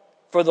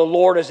 for the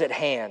Lord is at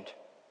hand.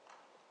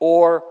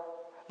 Or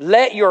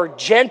let your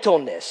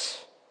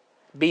gentleness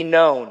be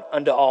known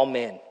unto all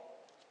men,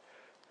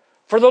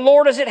 for the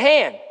Lord is at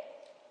hand.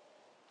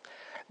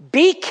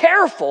 Be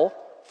careful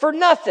for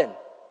nothing,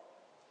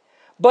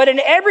 but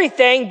in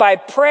everything by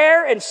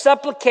prayer and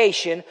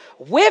supplication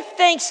with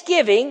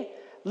thanksgiving,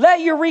 let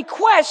your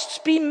requests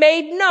be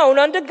made known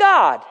unto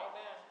God.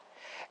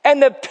 And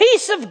the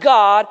peace of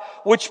God,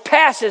 which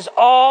passes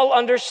all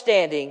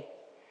understanding,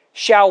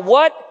 shall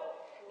what?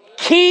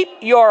 Keep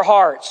your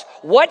hearts.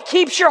 What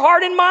keeps your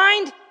heart and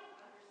mind?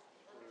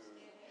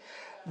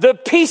 The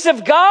peace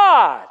of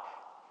God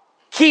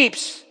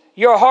keeps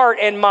your heart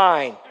and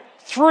mind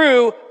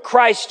through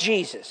Christ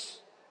Jesus.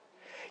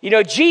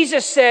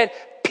 Jesus said,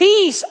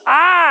 peace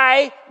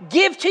I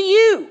give to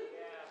you.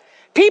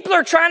 People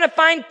are trying to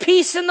find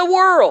peace in the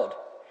world.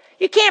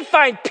 You can't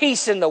find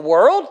peace in the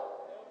world.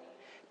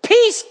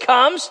 Peace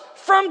comes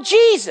from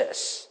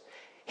Jesus.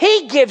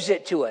 He gives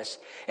it to us.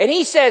 And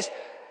he says,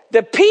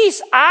 the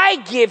peace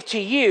I give to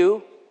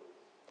you,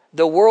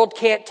 the world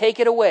can't take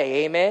it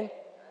away. Amen?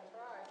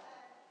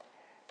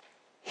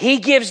 He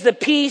gives the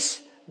peace,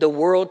 the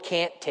world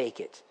can't take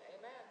it.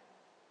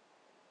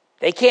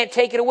 They can't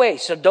take it away,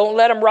 so don't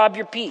let them rob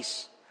your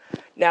peace.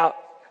 Now,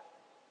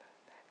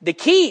 the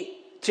key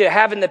to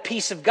having the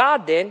peace of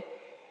God then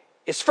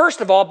is,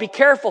 first of all, be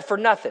careful for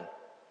nothing.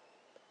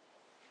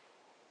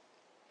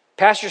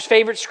 Pastor's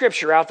favorite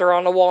scripture out there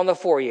on the wall in the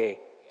foyer.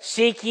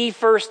 Seek ye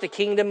first the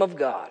kingdom of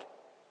God.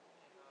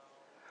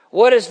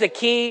 What is the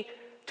key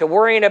to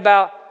worrying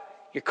about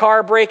your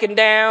car breaking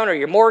down or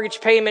your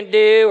mortgage payment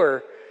due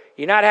or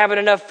you're not having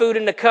enough food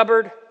in the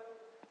cupboard?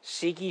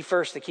 Seek ye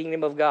first the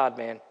kingdom of God,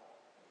 man.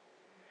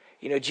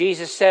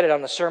 Jesus said it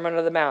on the Sermon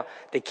on the Mount.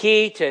 The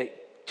key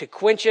to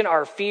quenching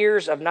our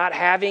fears of not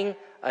having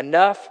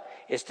enough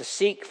is to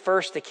seek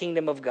first the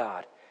kingdom of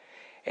God.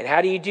 And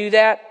how do you do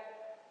that?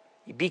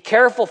 You be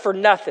careful for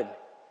nothing.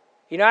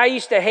 I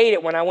used to hate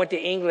it when I went to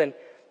England.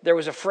 There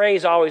was a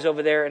phrase always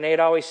over there, and they'd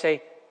always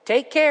say,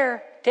 take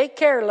care,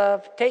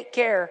 love, take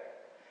care.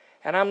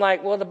 And I'm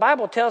like, well, the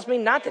Bible tells me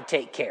not to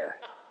take care.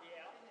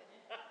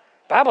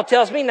 The Bible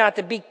tells me not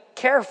to be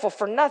careful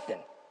for nothing.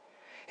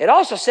 It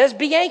also says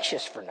be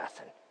anxious for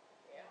nothing.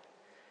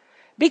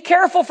 Be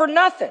careful for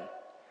nothing.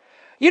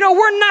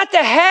 We're not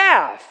to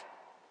have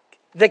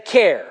the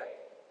care.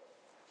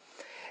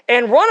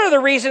 And one of the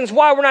reasons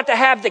why we're not to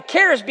have the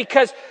care is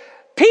because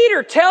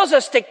Peter tells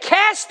us to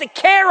cast the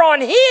care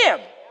on him,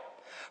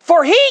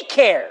 for he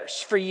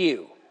cares for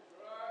you.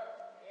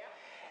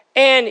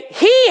 And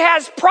he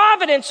has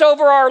providence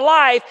over our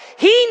life.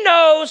 He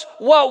knows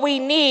what we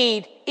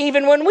need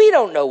even when we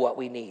don't know what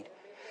we need.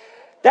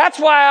 That's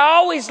why I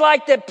always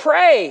like to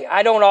pray.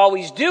 I don't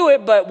always do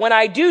it, but when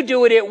I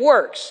do it, it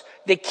works.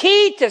 The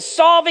key to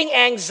solving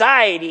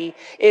anxiety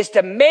is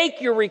to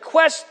make your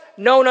request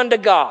known unto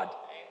God.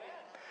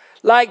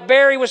 Like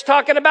Barry was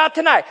talking about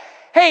tonight.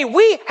 Hey,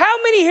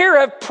 how many here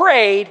have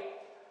prayed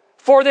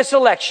for this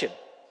election?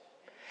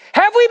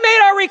 Have we made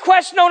our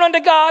requests known unto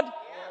God?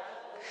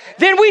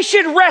 Then we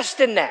should rest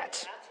in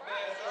that.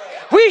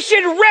 We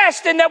should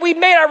rest in that we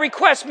made our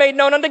requests made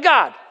known unto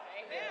God.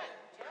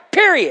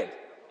 Period.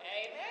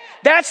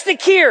 That's the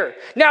cure.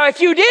 Now,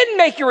 if you didn't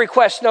make your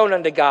requests known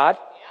unto God,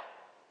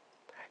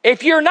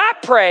 if you're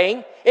not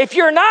praying, if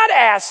you're not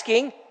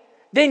asking,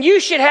 then you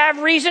should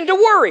have reason to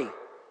worry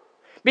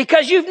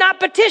because you've not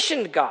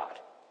petitioned God.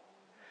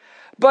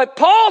 But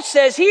Paul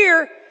says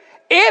here,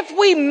 if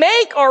we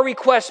make our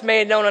requests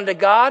made known unto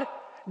God,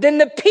 then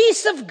the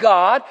peace of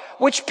God,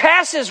 which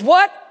passes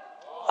what?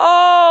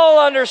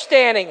 All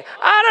understanding.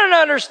 I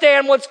don't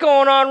understand what's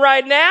going on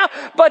right now,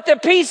 but the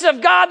peace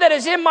of God that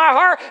is in my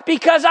heart,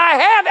 because I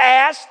have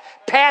asked,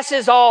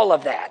 passes all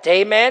of that.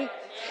 Amen?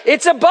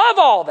 It's above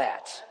all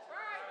that.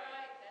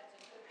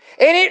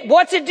 And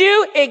what's it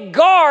do? It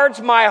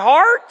guards my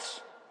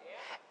heart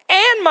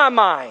and my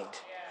mind.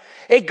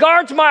 It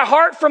guards my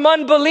heart from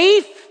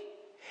unbelief,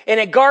 and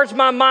it guards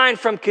my mind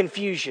from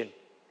confusion.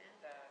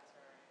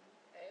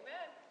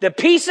 The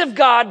peace of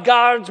God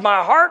guards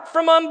my heart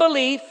from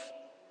unbelief,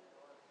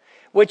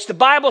 which the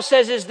Bible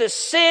says is the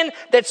sin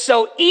that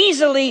so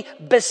easily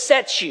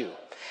besets you.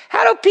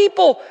 How do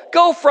people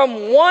go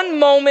from one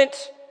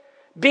moment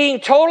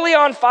being totally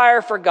on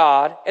fire for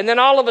God and then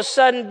all of a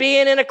sudden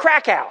being in a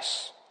crack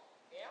house?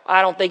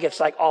 I don't think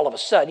it's like all of a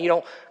sudden. You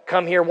don't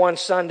come here one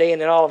Sunday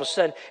and then all of a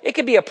sudden. It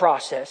could be a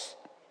process.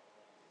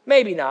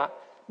 Maybe not.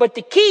 But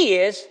the key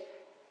is,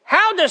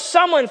 how does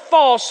someone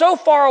fall so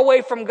far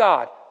away from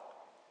God?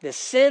 The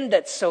sin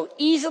that so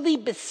easily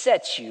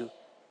besets you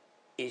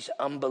is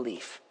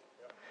unbelief.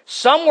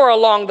 Somewhere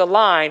along the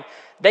line,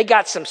 they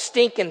got some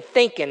stinking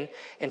thinking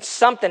and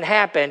something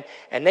happened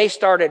and they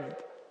started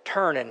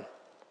turning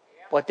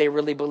what they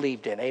really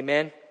believed in.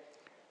 Amen?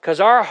 Because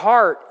our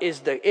heart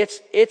is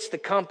it's the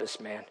compass,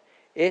 man.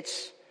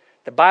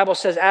 The Bible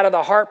says out of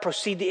the heart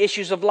proceed the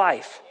issues of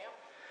life.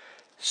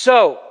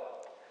 So,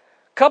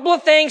 a couple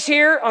of things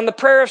here on the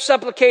prayer of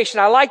supplication.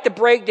 I like the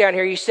breakdown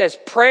here. He says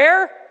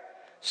prayer,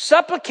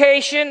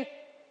 supplication,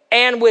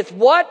 and with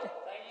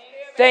what?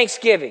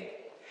 Thanksgiving.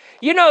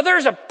 You know,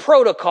 there's a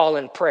protocol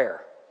in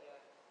prayer.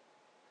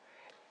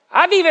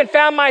 I've even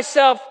found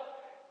myself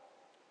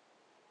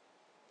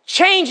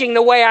changing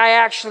the way I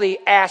actually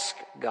ask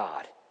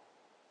God.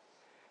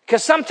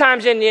 Because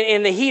sometimes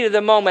in the heat of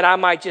the moment, I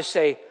might just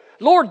say,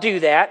 Lord, do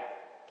that.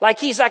 Like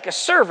he's like a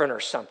servant or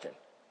something.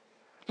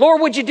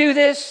 Lord, would you do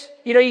this?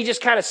 You know, you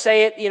just kind of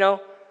say it, you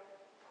know.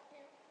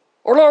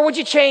 Or Lord, would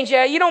you change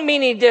that? You don't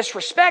mean any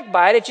disrespect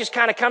by it. It just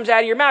kind of comes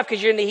out of your mouth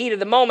because you're in the heat of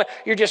the moment.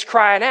 You're just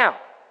crying out.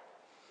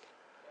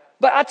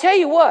 But I'll tell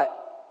you what.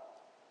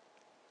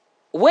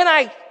 When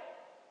I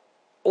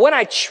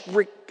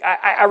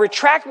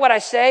retract what I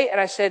say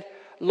and I said,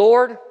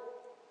 Lord,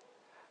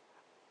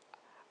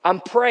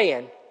 I'm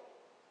praying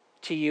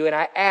to you and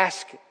I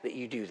ask that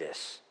you do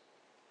this.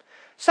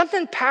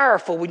 Something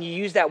powerful when you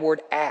use that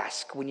word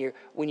ask when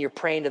you're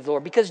praying to the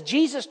Lord, because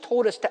Jesus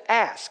told us to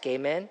ask.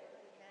 Amen.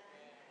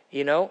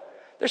 You know,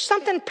 there's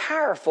something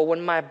powerful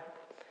when my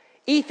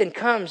Ethan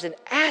comes and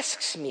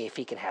asks me if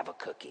he can have a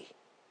cookie.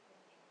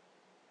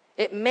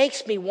 It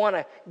makes me want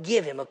to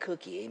give him a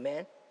cookie.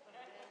 Amen.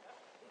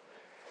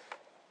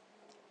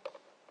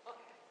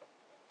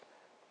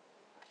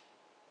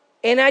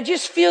 And I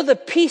just feel the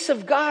peace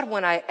of God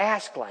when I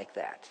ask like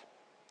that.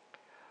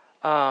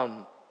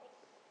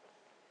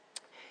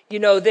 You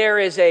know, there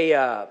is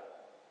I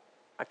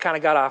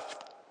kind of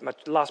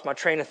lost my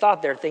train of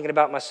thought there thinking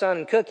about my son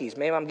and cookies.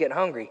 Maybe I'm getting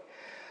hungry.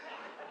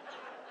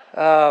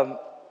 But,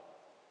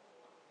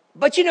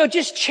 you know,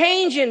 just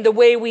changing the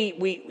way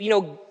we you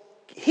know,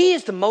 he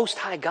is the Most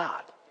High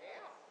God.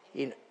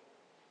 You know,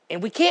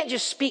 and we can't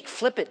just speak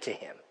flippant to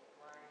him.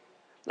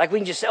 Like we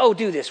can just say, oh,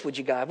 do this, would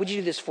you, God? Would you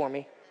do this for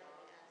me?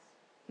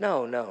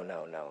 No.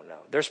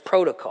 There's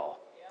protocol.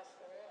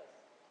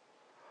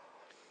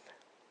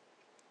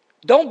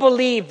 Don't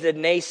believe the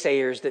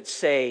naysayers that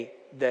say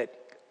that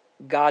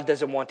God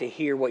doesn't want to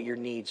hear what your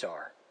needs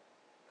are.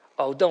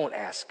 Oh, don't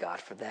ask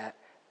God for that.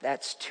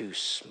 That's too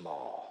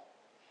small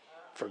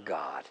for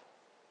God.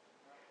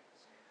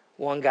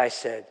 One guy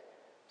said,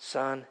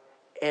 son,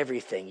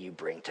 everything you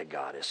bring to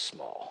God is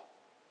small.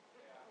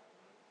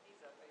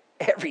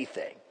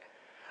 Everything.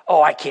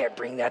 Oh, I can't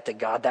bring that to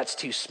God. That's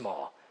too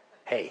small.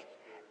 Hey,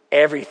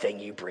 everything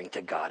you bring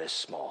to God is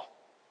small.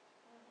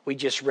 We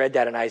just read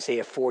that in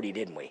Isaiah 40,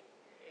 didn't we?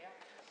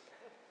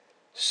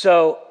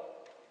 So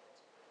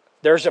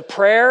there's a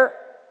prayer.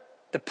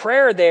 The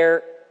prayer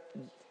there,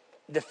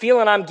 the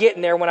feeling I'm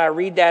getting there when I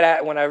read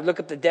that, when I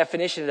look up the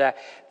definition of that,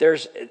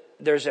 there's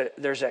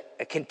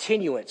a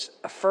continuance,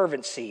 a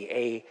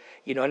fervency,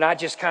 not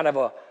just kind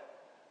of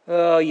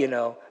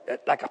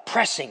like a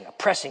pressing,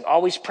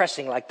 always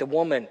pressing, like the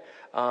woman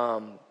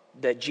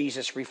that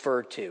Jesus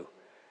referred to.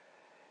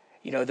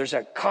 You know, there's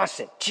a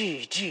constant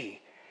gee,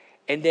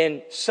 and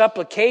then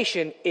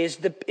supplication is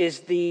the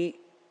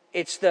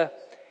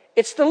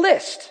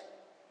list.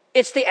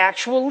 It's the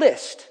actual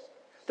list.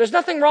 There's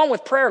nothing wrong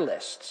with prayer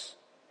lists.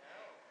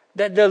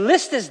 The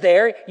list is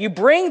there. You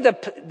bring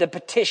the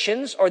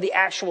petitions or the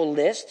actual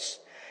lists.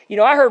 You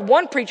know, I heard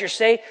one preacher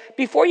say,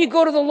 before you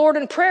go to the Lord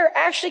in prayer,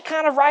 actually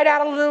kind of write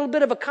out a little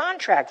bit of a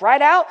contract.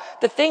 Write out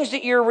the things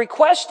that you're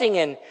requesting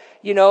and,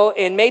 you know,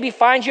 and maybe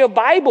find you a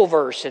Bible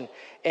verse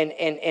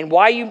and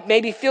why you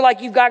maybe feel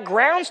like you've got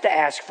grounds to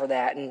ask for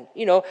that. And,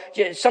 you know,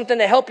 something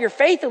to help your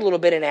faith a little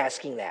bit in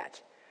asking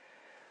that.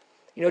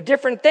 You know,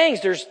 different things.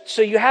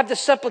 So you have the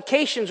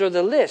supplications or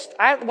the list.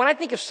 When I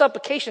think of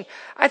supplication,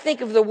 I think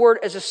of the word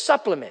as a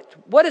supplement.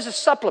 What is a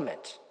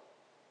supplement?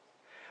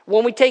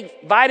 When we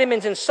take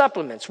vitamins and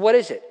supplements, what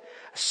is it?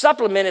 A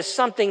supplement is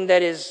something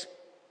that is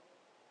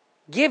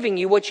giving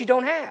you what you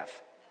don't have.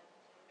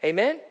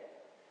 Amen?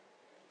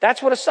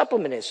 That's what a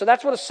supplement is. So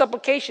that's what a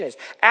supplication is.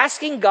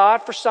 Asking God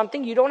for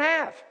something you don't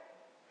have.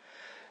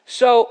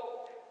 So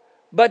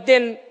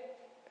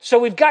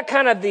we've got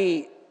kind of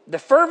the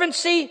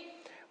fervency.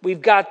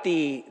 We've got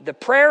the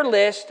prayer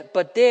list,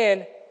 but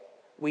then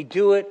we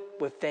do it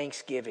with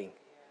thanksgiving.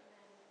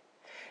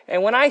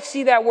 And when I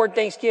see that word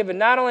thanksgiving,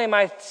 not only am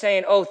I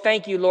saying, oh,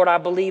 thank you, Lord, I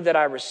believe that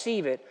I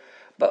receive it,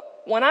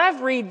 but when I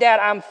read that,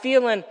 I'm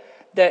feeling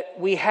that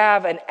we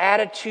have an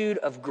attitude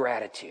of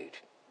gratitude.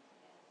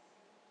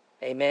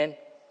 Amen?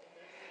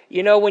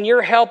 You know, when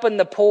you're helping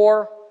the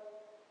poor,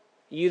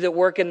 you that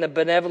work in the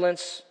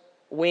benevolence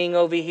wing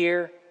over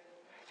here,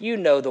 you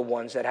know the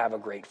ones that have a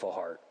grateful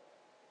heart.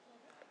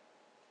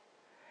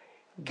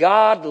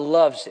 God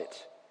loves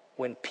it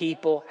when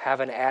people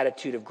have an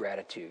attitude of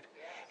gratitude.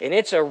 And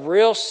it's a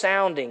real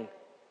sounding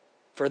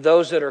for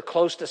those that are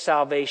close to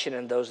salvation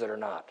and those that are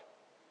not.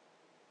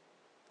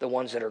 The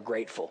ones that are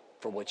grateful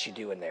for what you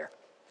do in there.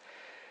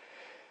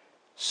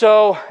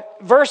 So,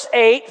 verse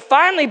 8,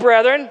 finally,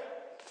 brethren,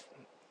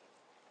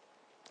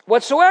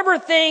 whatsoever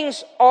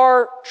things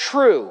are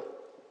true,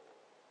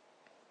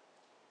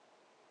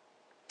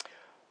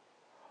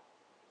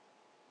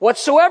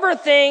 whatsoever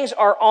things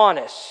are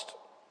honest,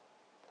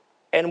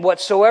 and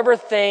whatsoever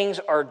things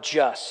are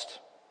just,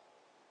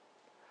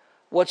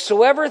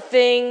 whatsoever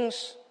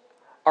things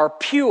are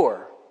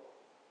pure,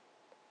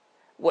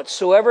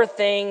 whatsoever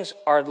things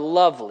are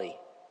lovely,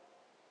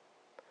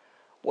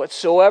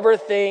 whatsoever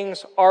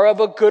things are of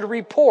a good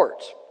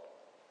report,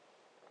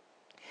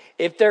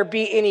 if there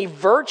be any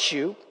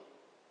virtue,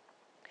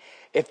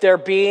 if there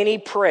be any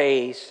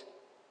praise,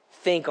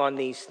 think on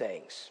these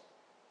things.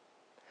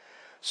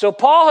 So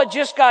Paul had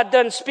just got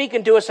done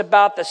speaking to us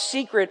about the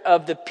secret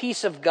of the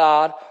peace of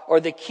God or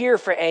the cure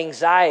for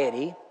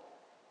anxiety.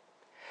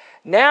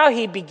 Now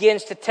he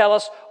begins to tell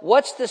us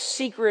what's the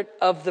secret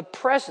of the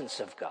presence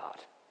of God.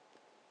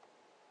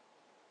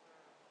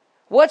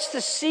 What's the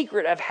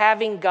secret of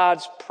having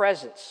God's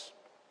presence?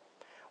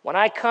 When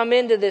I come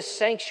into this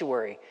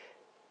sanctuary,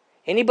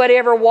 anybody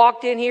ever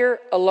walked in here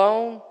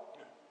alone?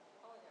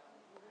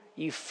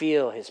 You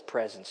feel his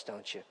presence,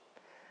 don't you?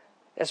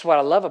 That's what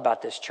I love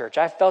about this church.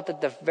 I felt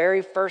it the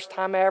very first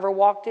time I ever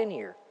walked in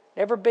here.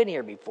 Never been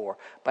here before,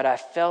 but I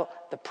felt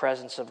the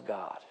presence of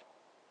God.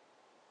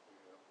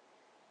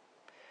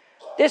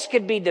 This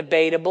could be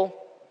debatable.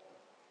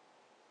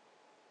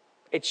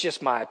 It's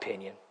just my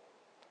opinion.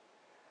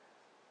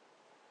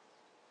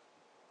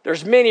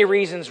 There's many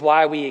reasons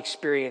why we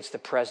experience the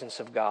presence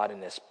of God in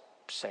this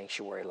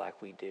sanctuary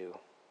like we do.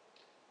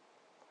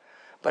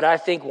 But I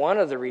think one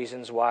of the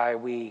reasons why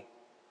we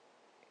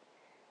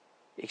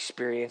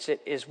experience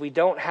it is we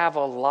don't have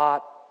a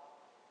lot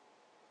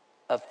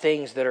of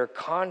things that are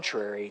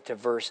contrary to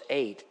verse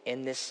 8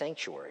 in this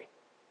sanctuary.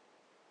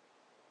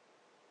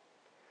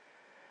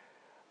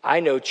 I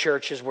know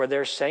churches where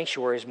their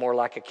sanctuary is more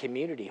like a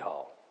community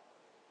hall.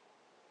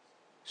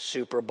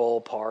 Super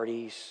Bowl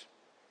parties,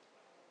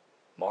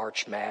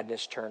 March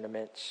Madness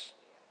tournaments,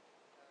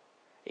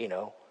 you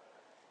know,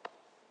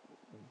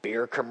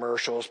 beer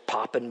commercials,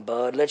 popping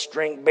bud, let's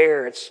drink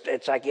beer.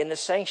 It's like in the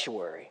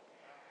sanctuary.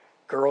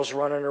 Girls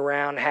running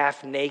around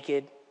half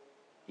naked.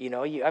 You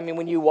know,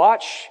 when you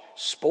watch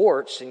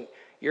sports, and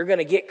you're going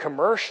to get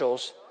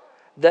commercials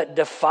that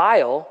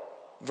defile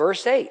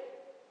verse 8.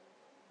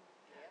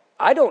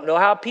 I don't know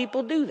how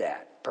people do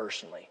that,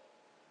 personally.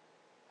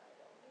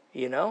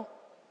 You know?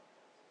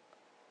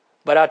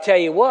 But I'll tell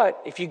you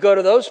what, if you go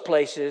to those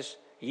places,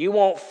 you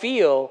won't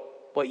feel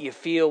what you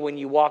feel when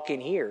you walk in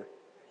here.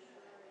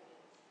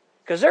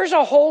 Because there's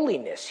a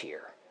holiness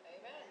here.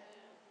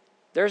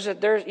 There's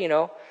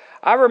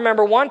I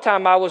remember one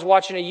time I was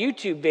watching a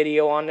YouTube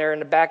video on there in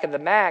the back of the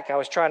Mac. I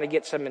was trying to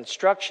get some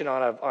instruction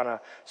on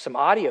some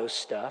audio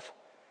stuff.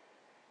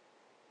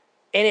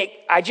 And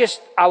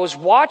I was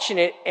watching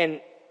it,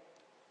 and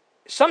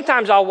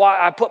sometimes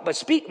I put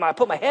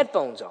my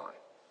headphones on.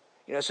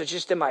 You know, so it's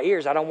just in my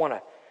ears. I don't want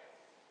to.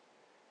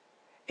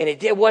 And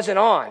it wasn't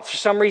on. For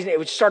some reason,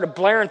 it started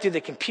blaring through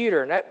the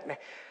computer. And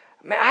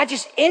I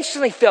just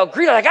instantly felt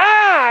greedy. Like,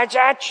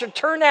 I should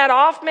turn that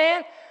off,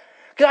 man.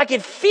 Because I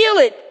could feel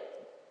it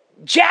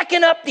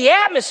jacking up the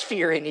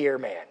atmosphere in here,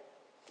 man.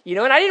 You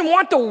know, and I didn't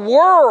want the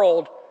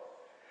world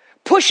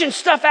pushing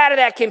stuff out of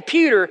that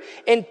computer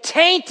and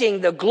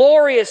tainting the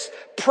glorious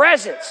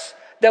presence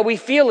that we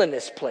feel in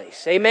this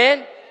place.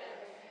 Amen?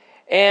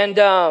 And,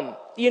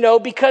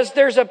 because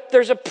there's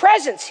a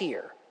presence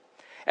here.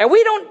 And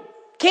we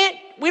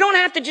don't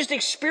have to just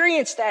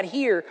experience that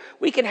here.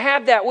 We can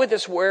have that with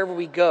us wherever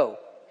we go.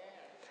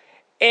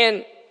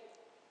 And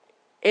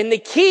the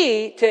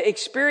key to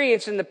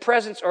experiencing the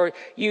presence, or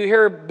you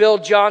hear Bill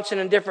Johnson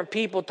and different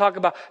people talk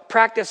about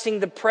practicing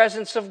the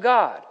presence of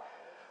God.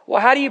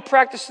 Well, how do you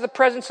practice the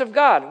presence of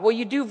God? Well,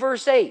 you do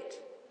verse 8.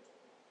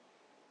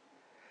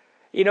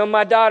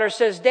 My daughter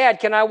says, Dad,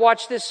 can I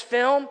watch this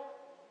film?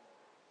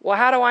 Well,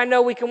 how do I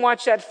know we can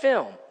watch that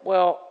film?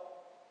 Well,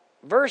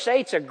 verse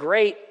 8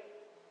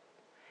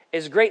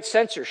 is great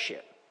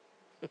censorship.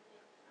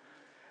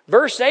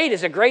 Verse 8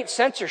 is a great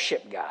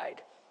censorship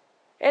guide.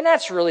 And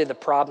that's really the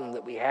problem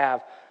that we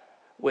have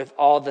with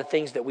all the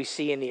things that we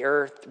see in the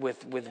earth,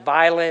 with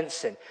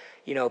violence. And,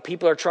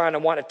 people are trying to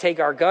want to take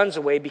our guns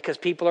away because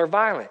people are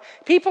violent.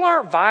 People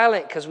aren't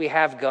violent because we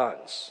have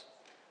guns.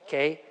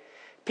 Okay?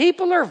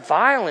 People are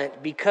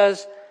violent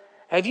because,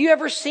 have you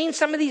ever seen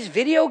some of these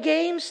video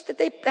games that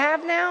they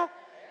have now?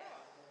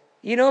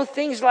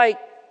 Things like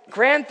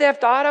Grand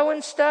Theft Auto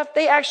and stuff.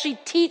 They actually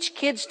teach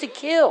kids to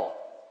kill.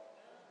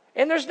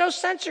 And there's no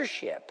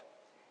censorship.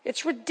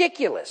 It's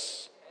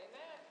ridiculous.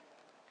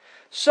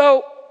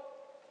 So,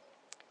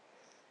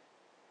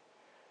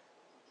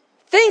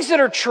 things that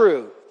are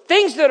true,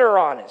 things that are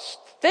honest,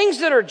 things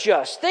that are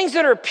just, things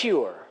that are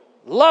pure,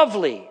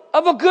 lovely,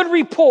 of a good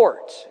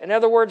report. In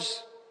other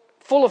words,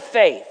 full of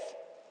faith.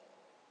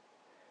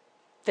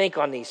 Think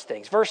on these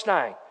things. Verse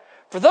 9.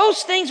 For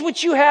those things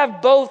which you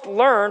have both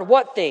learned,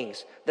 what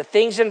things? The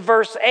things in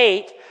verse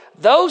 8.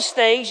 Those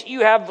things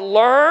you have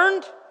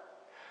learned,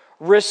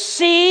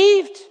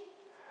 received,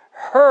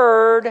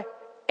 heard,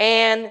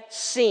 and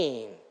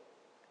seen.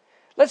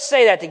 Let's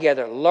say that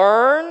together.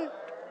 Learn,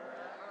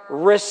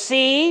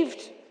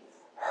 received,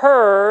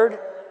 heard,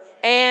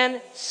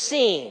 and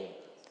seen.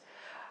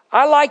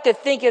 I like to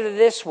think of it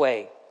this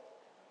way.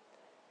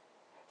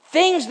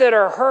 Things that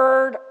are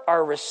heard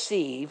are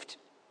received,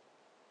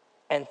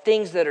 and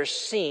things that are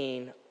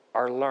seen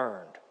are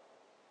learned.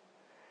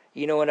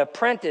 An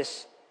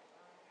apprentice,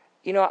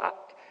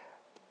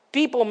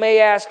 people may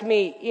ask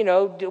me,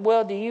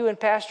 do you and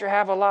Pastor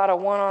have a lot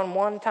of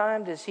one-on-one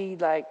time? Does he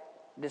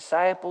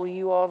disciple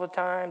you all the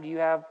time? Do you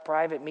have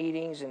private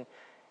meetings? And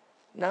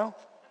no,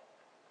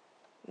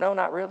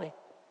 not really.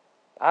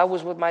 I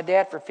was with my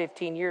dad for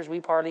 15 years.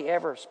 We've hardly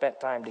ever spent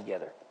time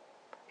together,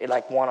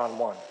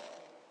 one-on-one.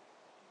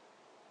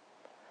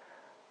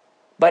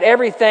 But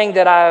everything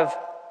that I've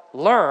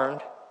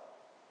learned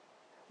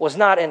was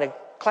not in a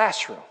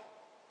classroom.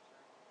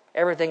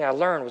 Everything I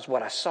learned was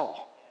what I saw.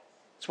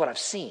 It's what I've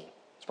seen.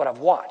 It's what I've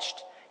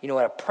watched. An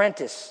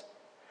apprentice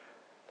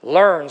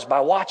learns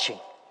by watching.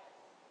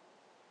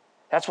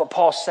 That's what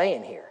Paul's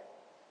saying here.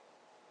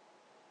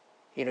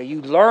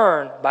 You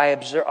learn by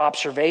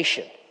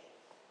observation.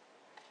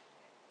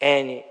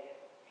 And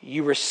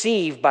you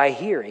receive by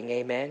hearing.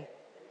 Amen.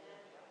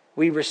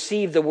 We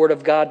receive the word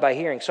of God by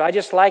hearing. So I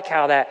just like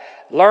how that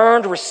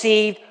learned,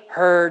 received,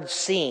 heard,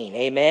 seen.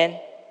 Amen.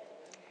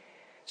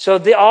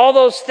 So all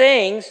those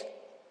things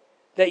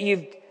that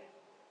you've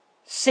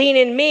seen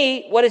in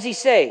me, what does he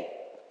say?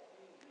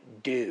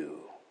 Do.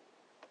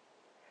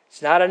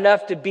 It's not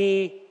enough to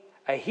be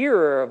a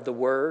hearer of the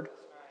word,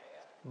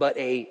 but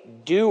a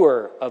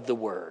doer of the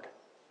word.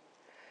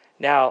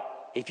 Now,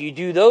 if you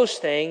do those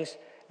things,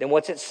 then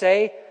what's it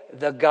say?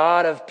 The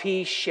God of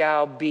peace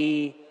shall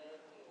be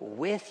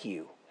with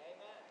you.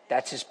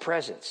 That's his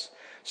presence.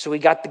 So we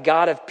got the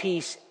God of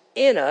peace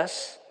in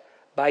us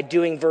by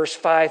doing verse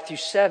 5 through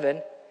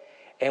 7,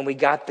 and we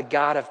got the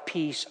God of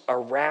peace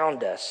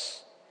around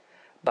us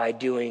by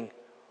doing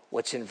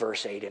what's in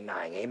verse 8 and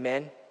 9.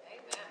 Amen? Amen.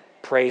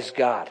 Praise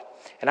God.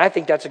 And I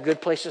think that's a good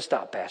place to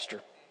stop,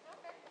 Pastor.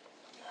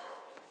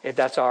 If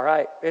that's all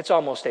right. It's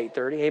almost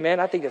 8:30. Amen.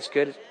 I think that's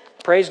good.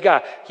 Praise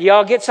God.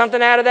 Y'all get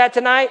something out of that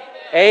tonight?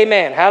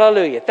 Amen.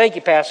 Hallelujah. Thank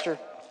you, Pastor.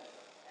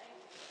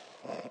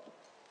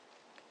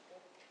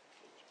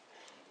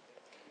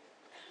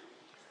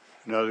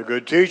 Another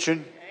good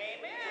teaching.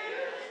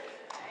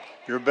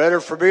 You're better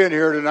for being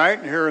here tonight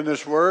and hearing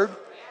this word.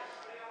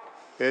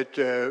 It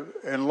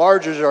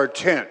enlarges our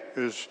tent,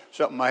 is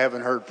something I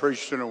haven't heard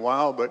preached in a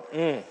while, but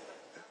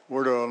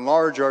we're to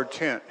enlarge our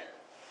tent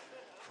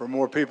for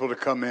more people to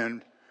come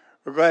in.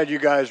 We're glad you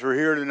guys were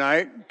here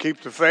tonight.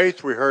 Keep the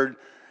faith. We heard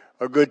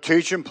a good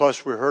teaching,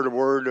 plus we heard a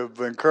word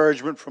of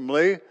encouragement from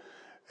Lee,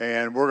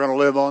 and we're going to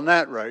live on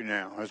that right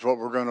now. That's what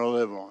we're going to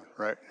live on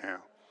right now.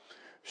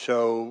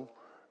 So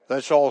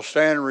let's all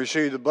stand and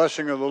receive the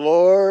blessing of the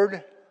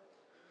Lord.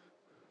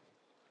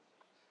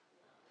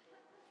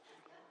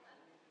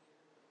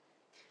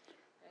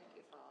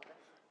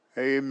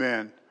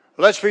 Amen.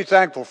 Let's be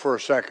thankful for a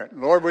second.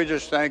 Lord, we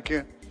just thank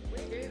you.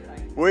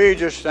 We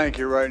just thank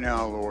you right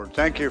now, Lord.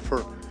 Thank you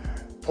for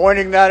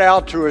pointing that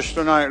out to us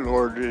tonight,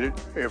 Lord.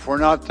 If we're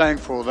not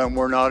thankful, then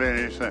we're not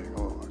anything,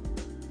 Lord.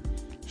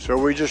 So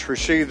we just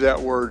received that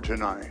word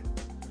tonight.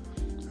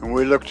 And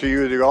we look to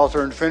you, the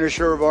author and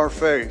finisher of our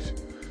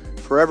faith.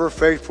 Forever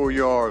faithful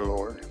you are,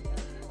 Lord.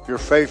 Your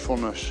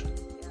faithfulness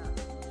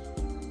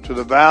to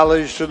the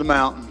valleys, to the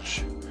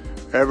mountains,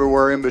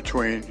 everywhere in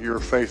between. You're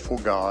a faithful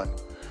God.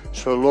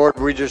 So, Lord,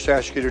 we just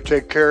ask you to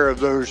take care of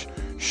those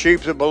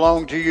sheep that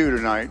belong to you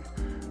tonight.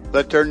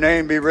 Let their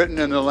name be written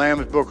in the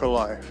Lamb's Book of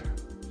Life.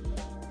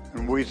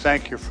 And we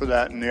thank you for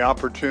that and the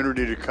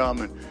opportunity to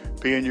come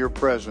and be in your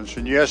presence.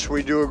 And yes,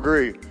 we do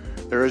agree,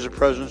 there is a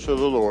presence of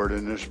the Lord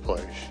in this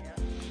place.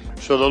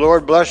 So the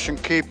Lord bless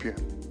and keep you.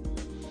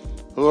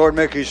 The Lord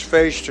make his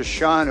face to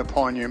shine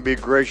upon you and be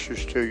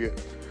gracious to you.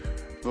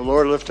 The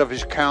Lord lift up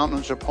his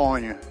countenance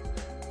upon you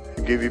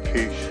and give you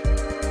peace.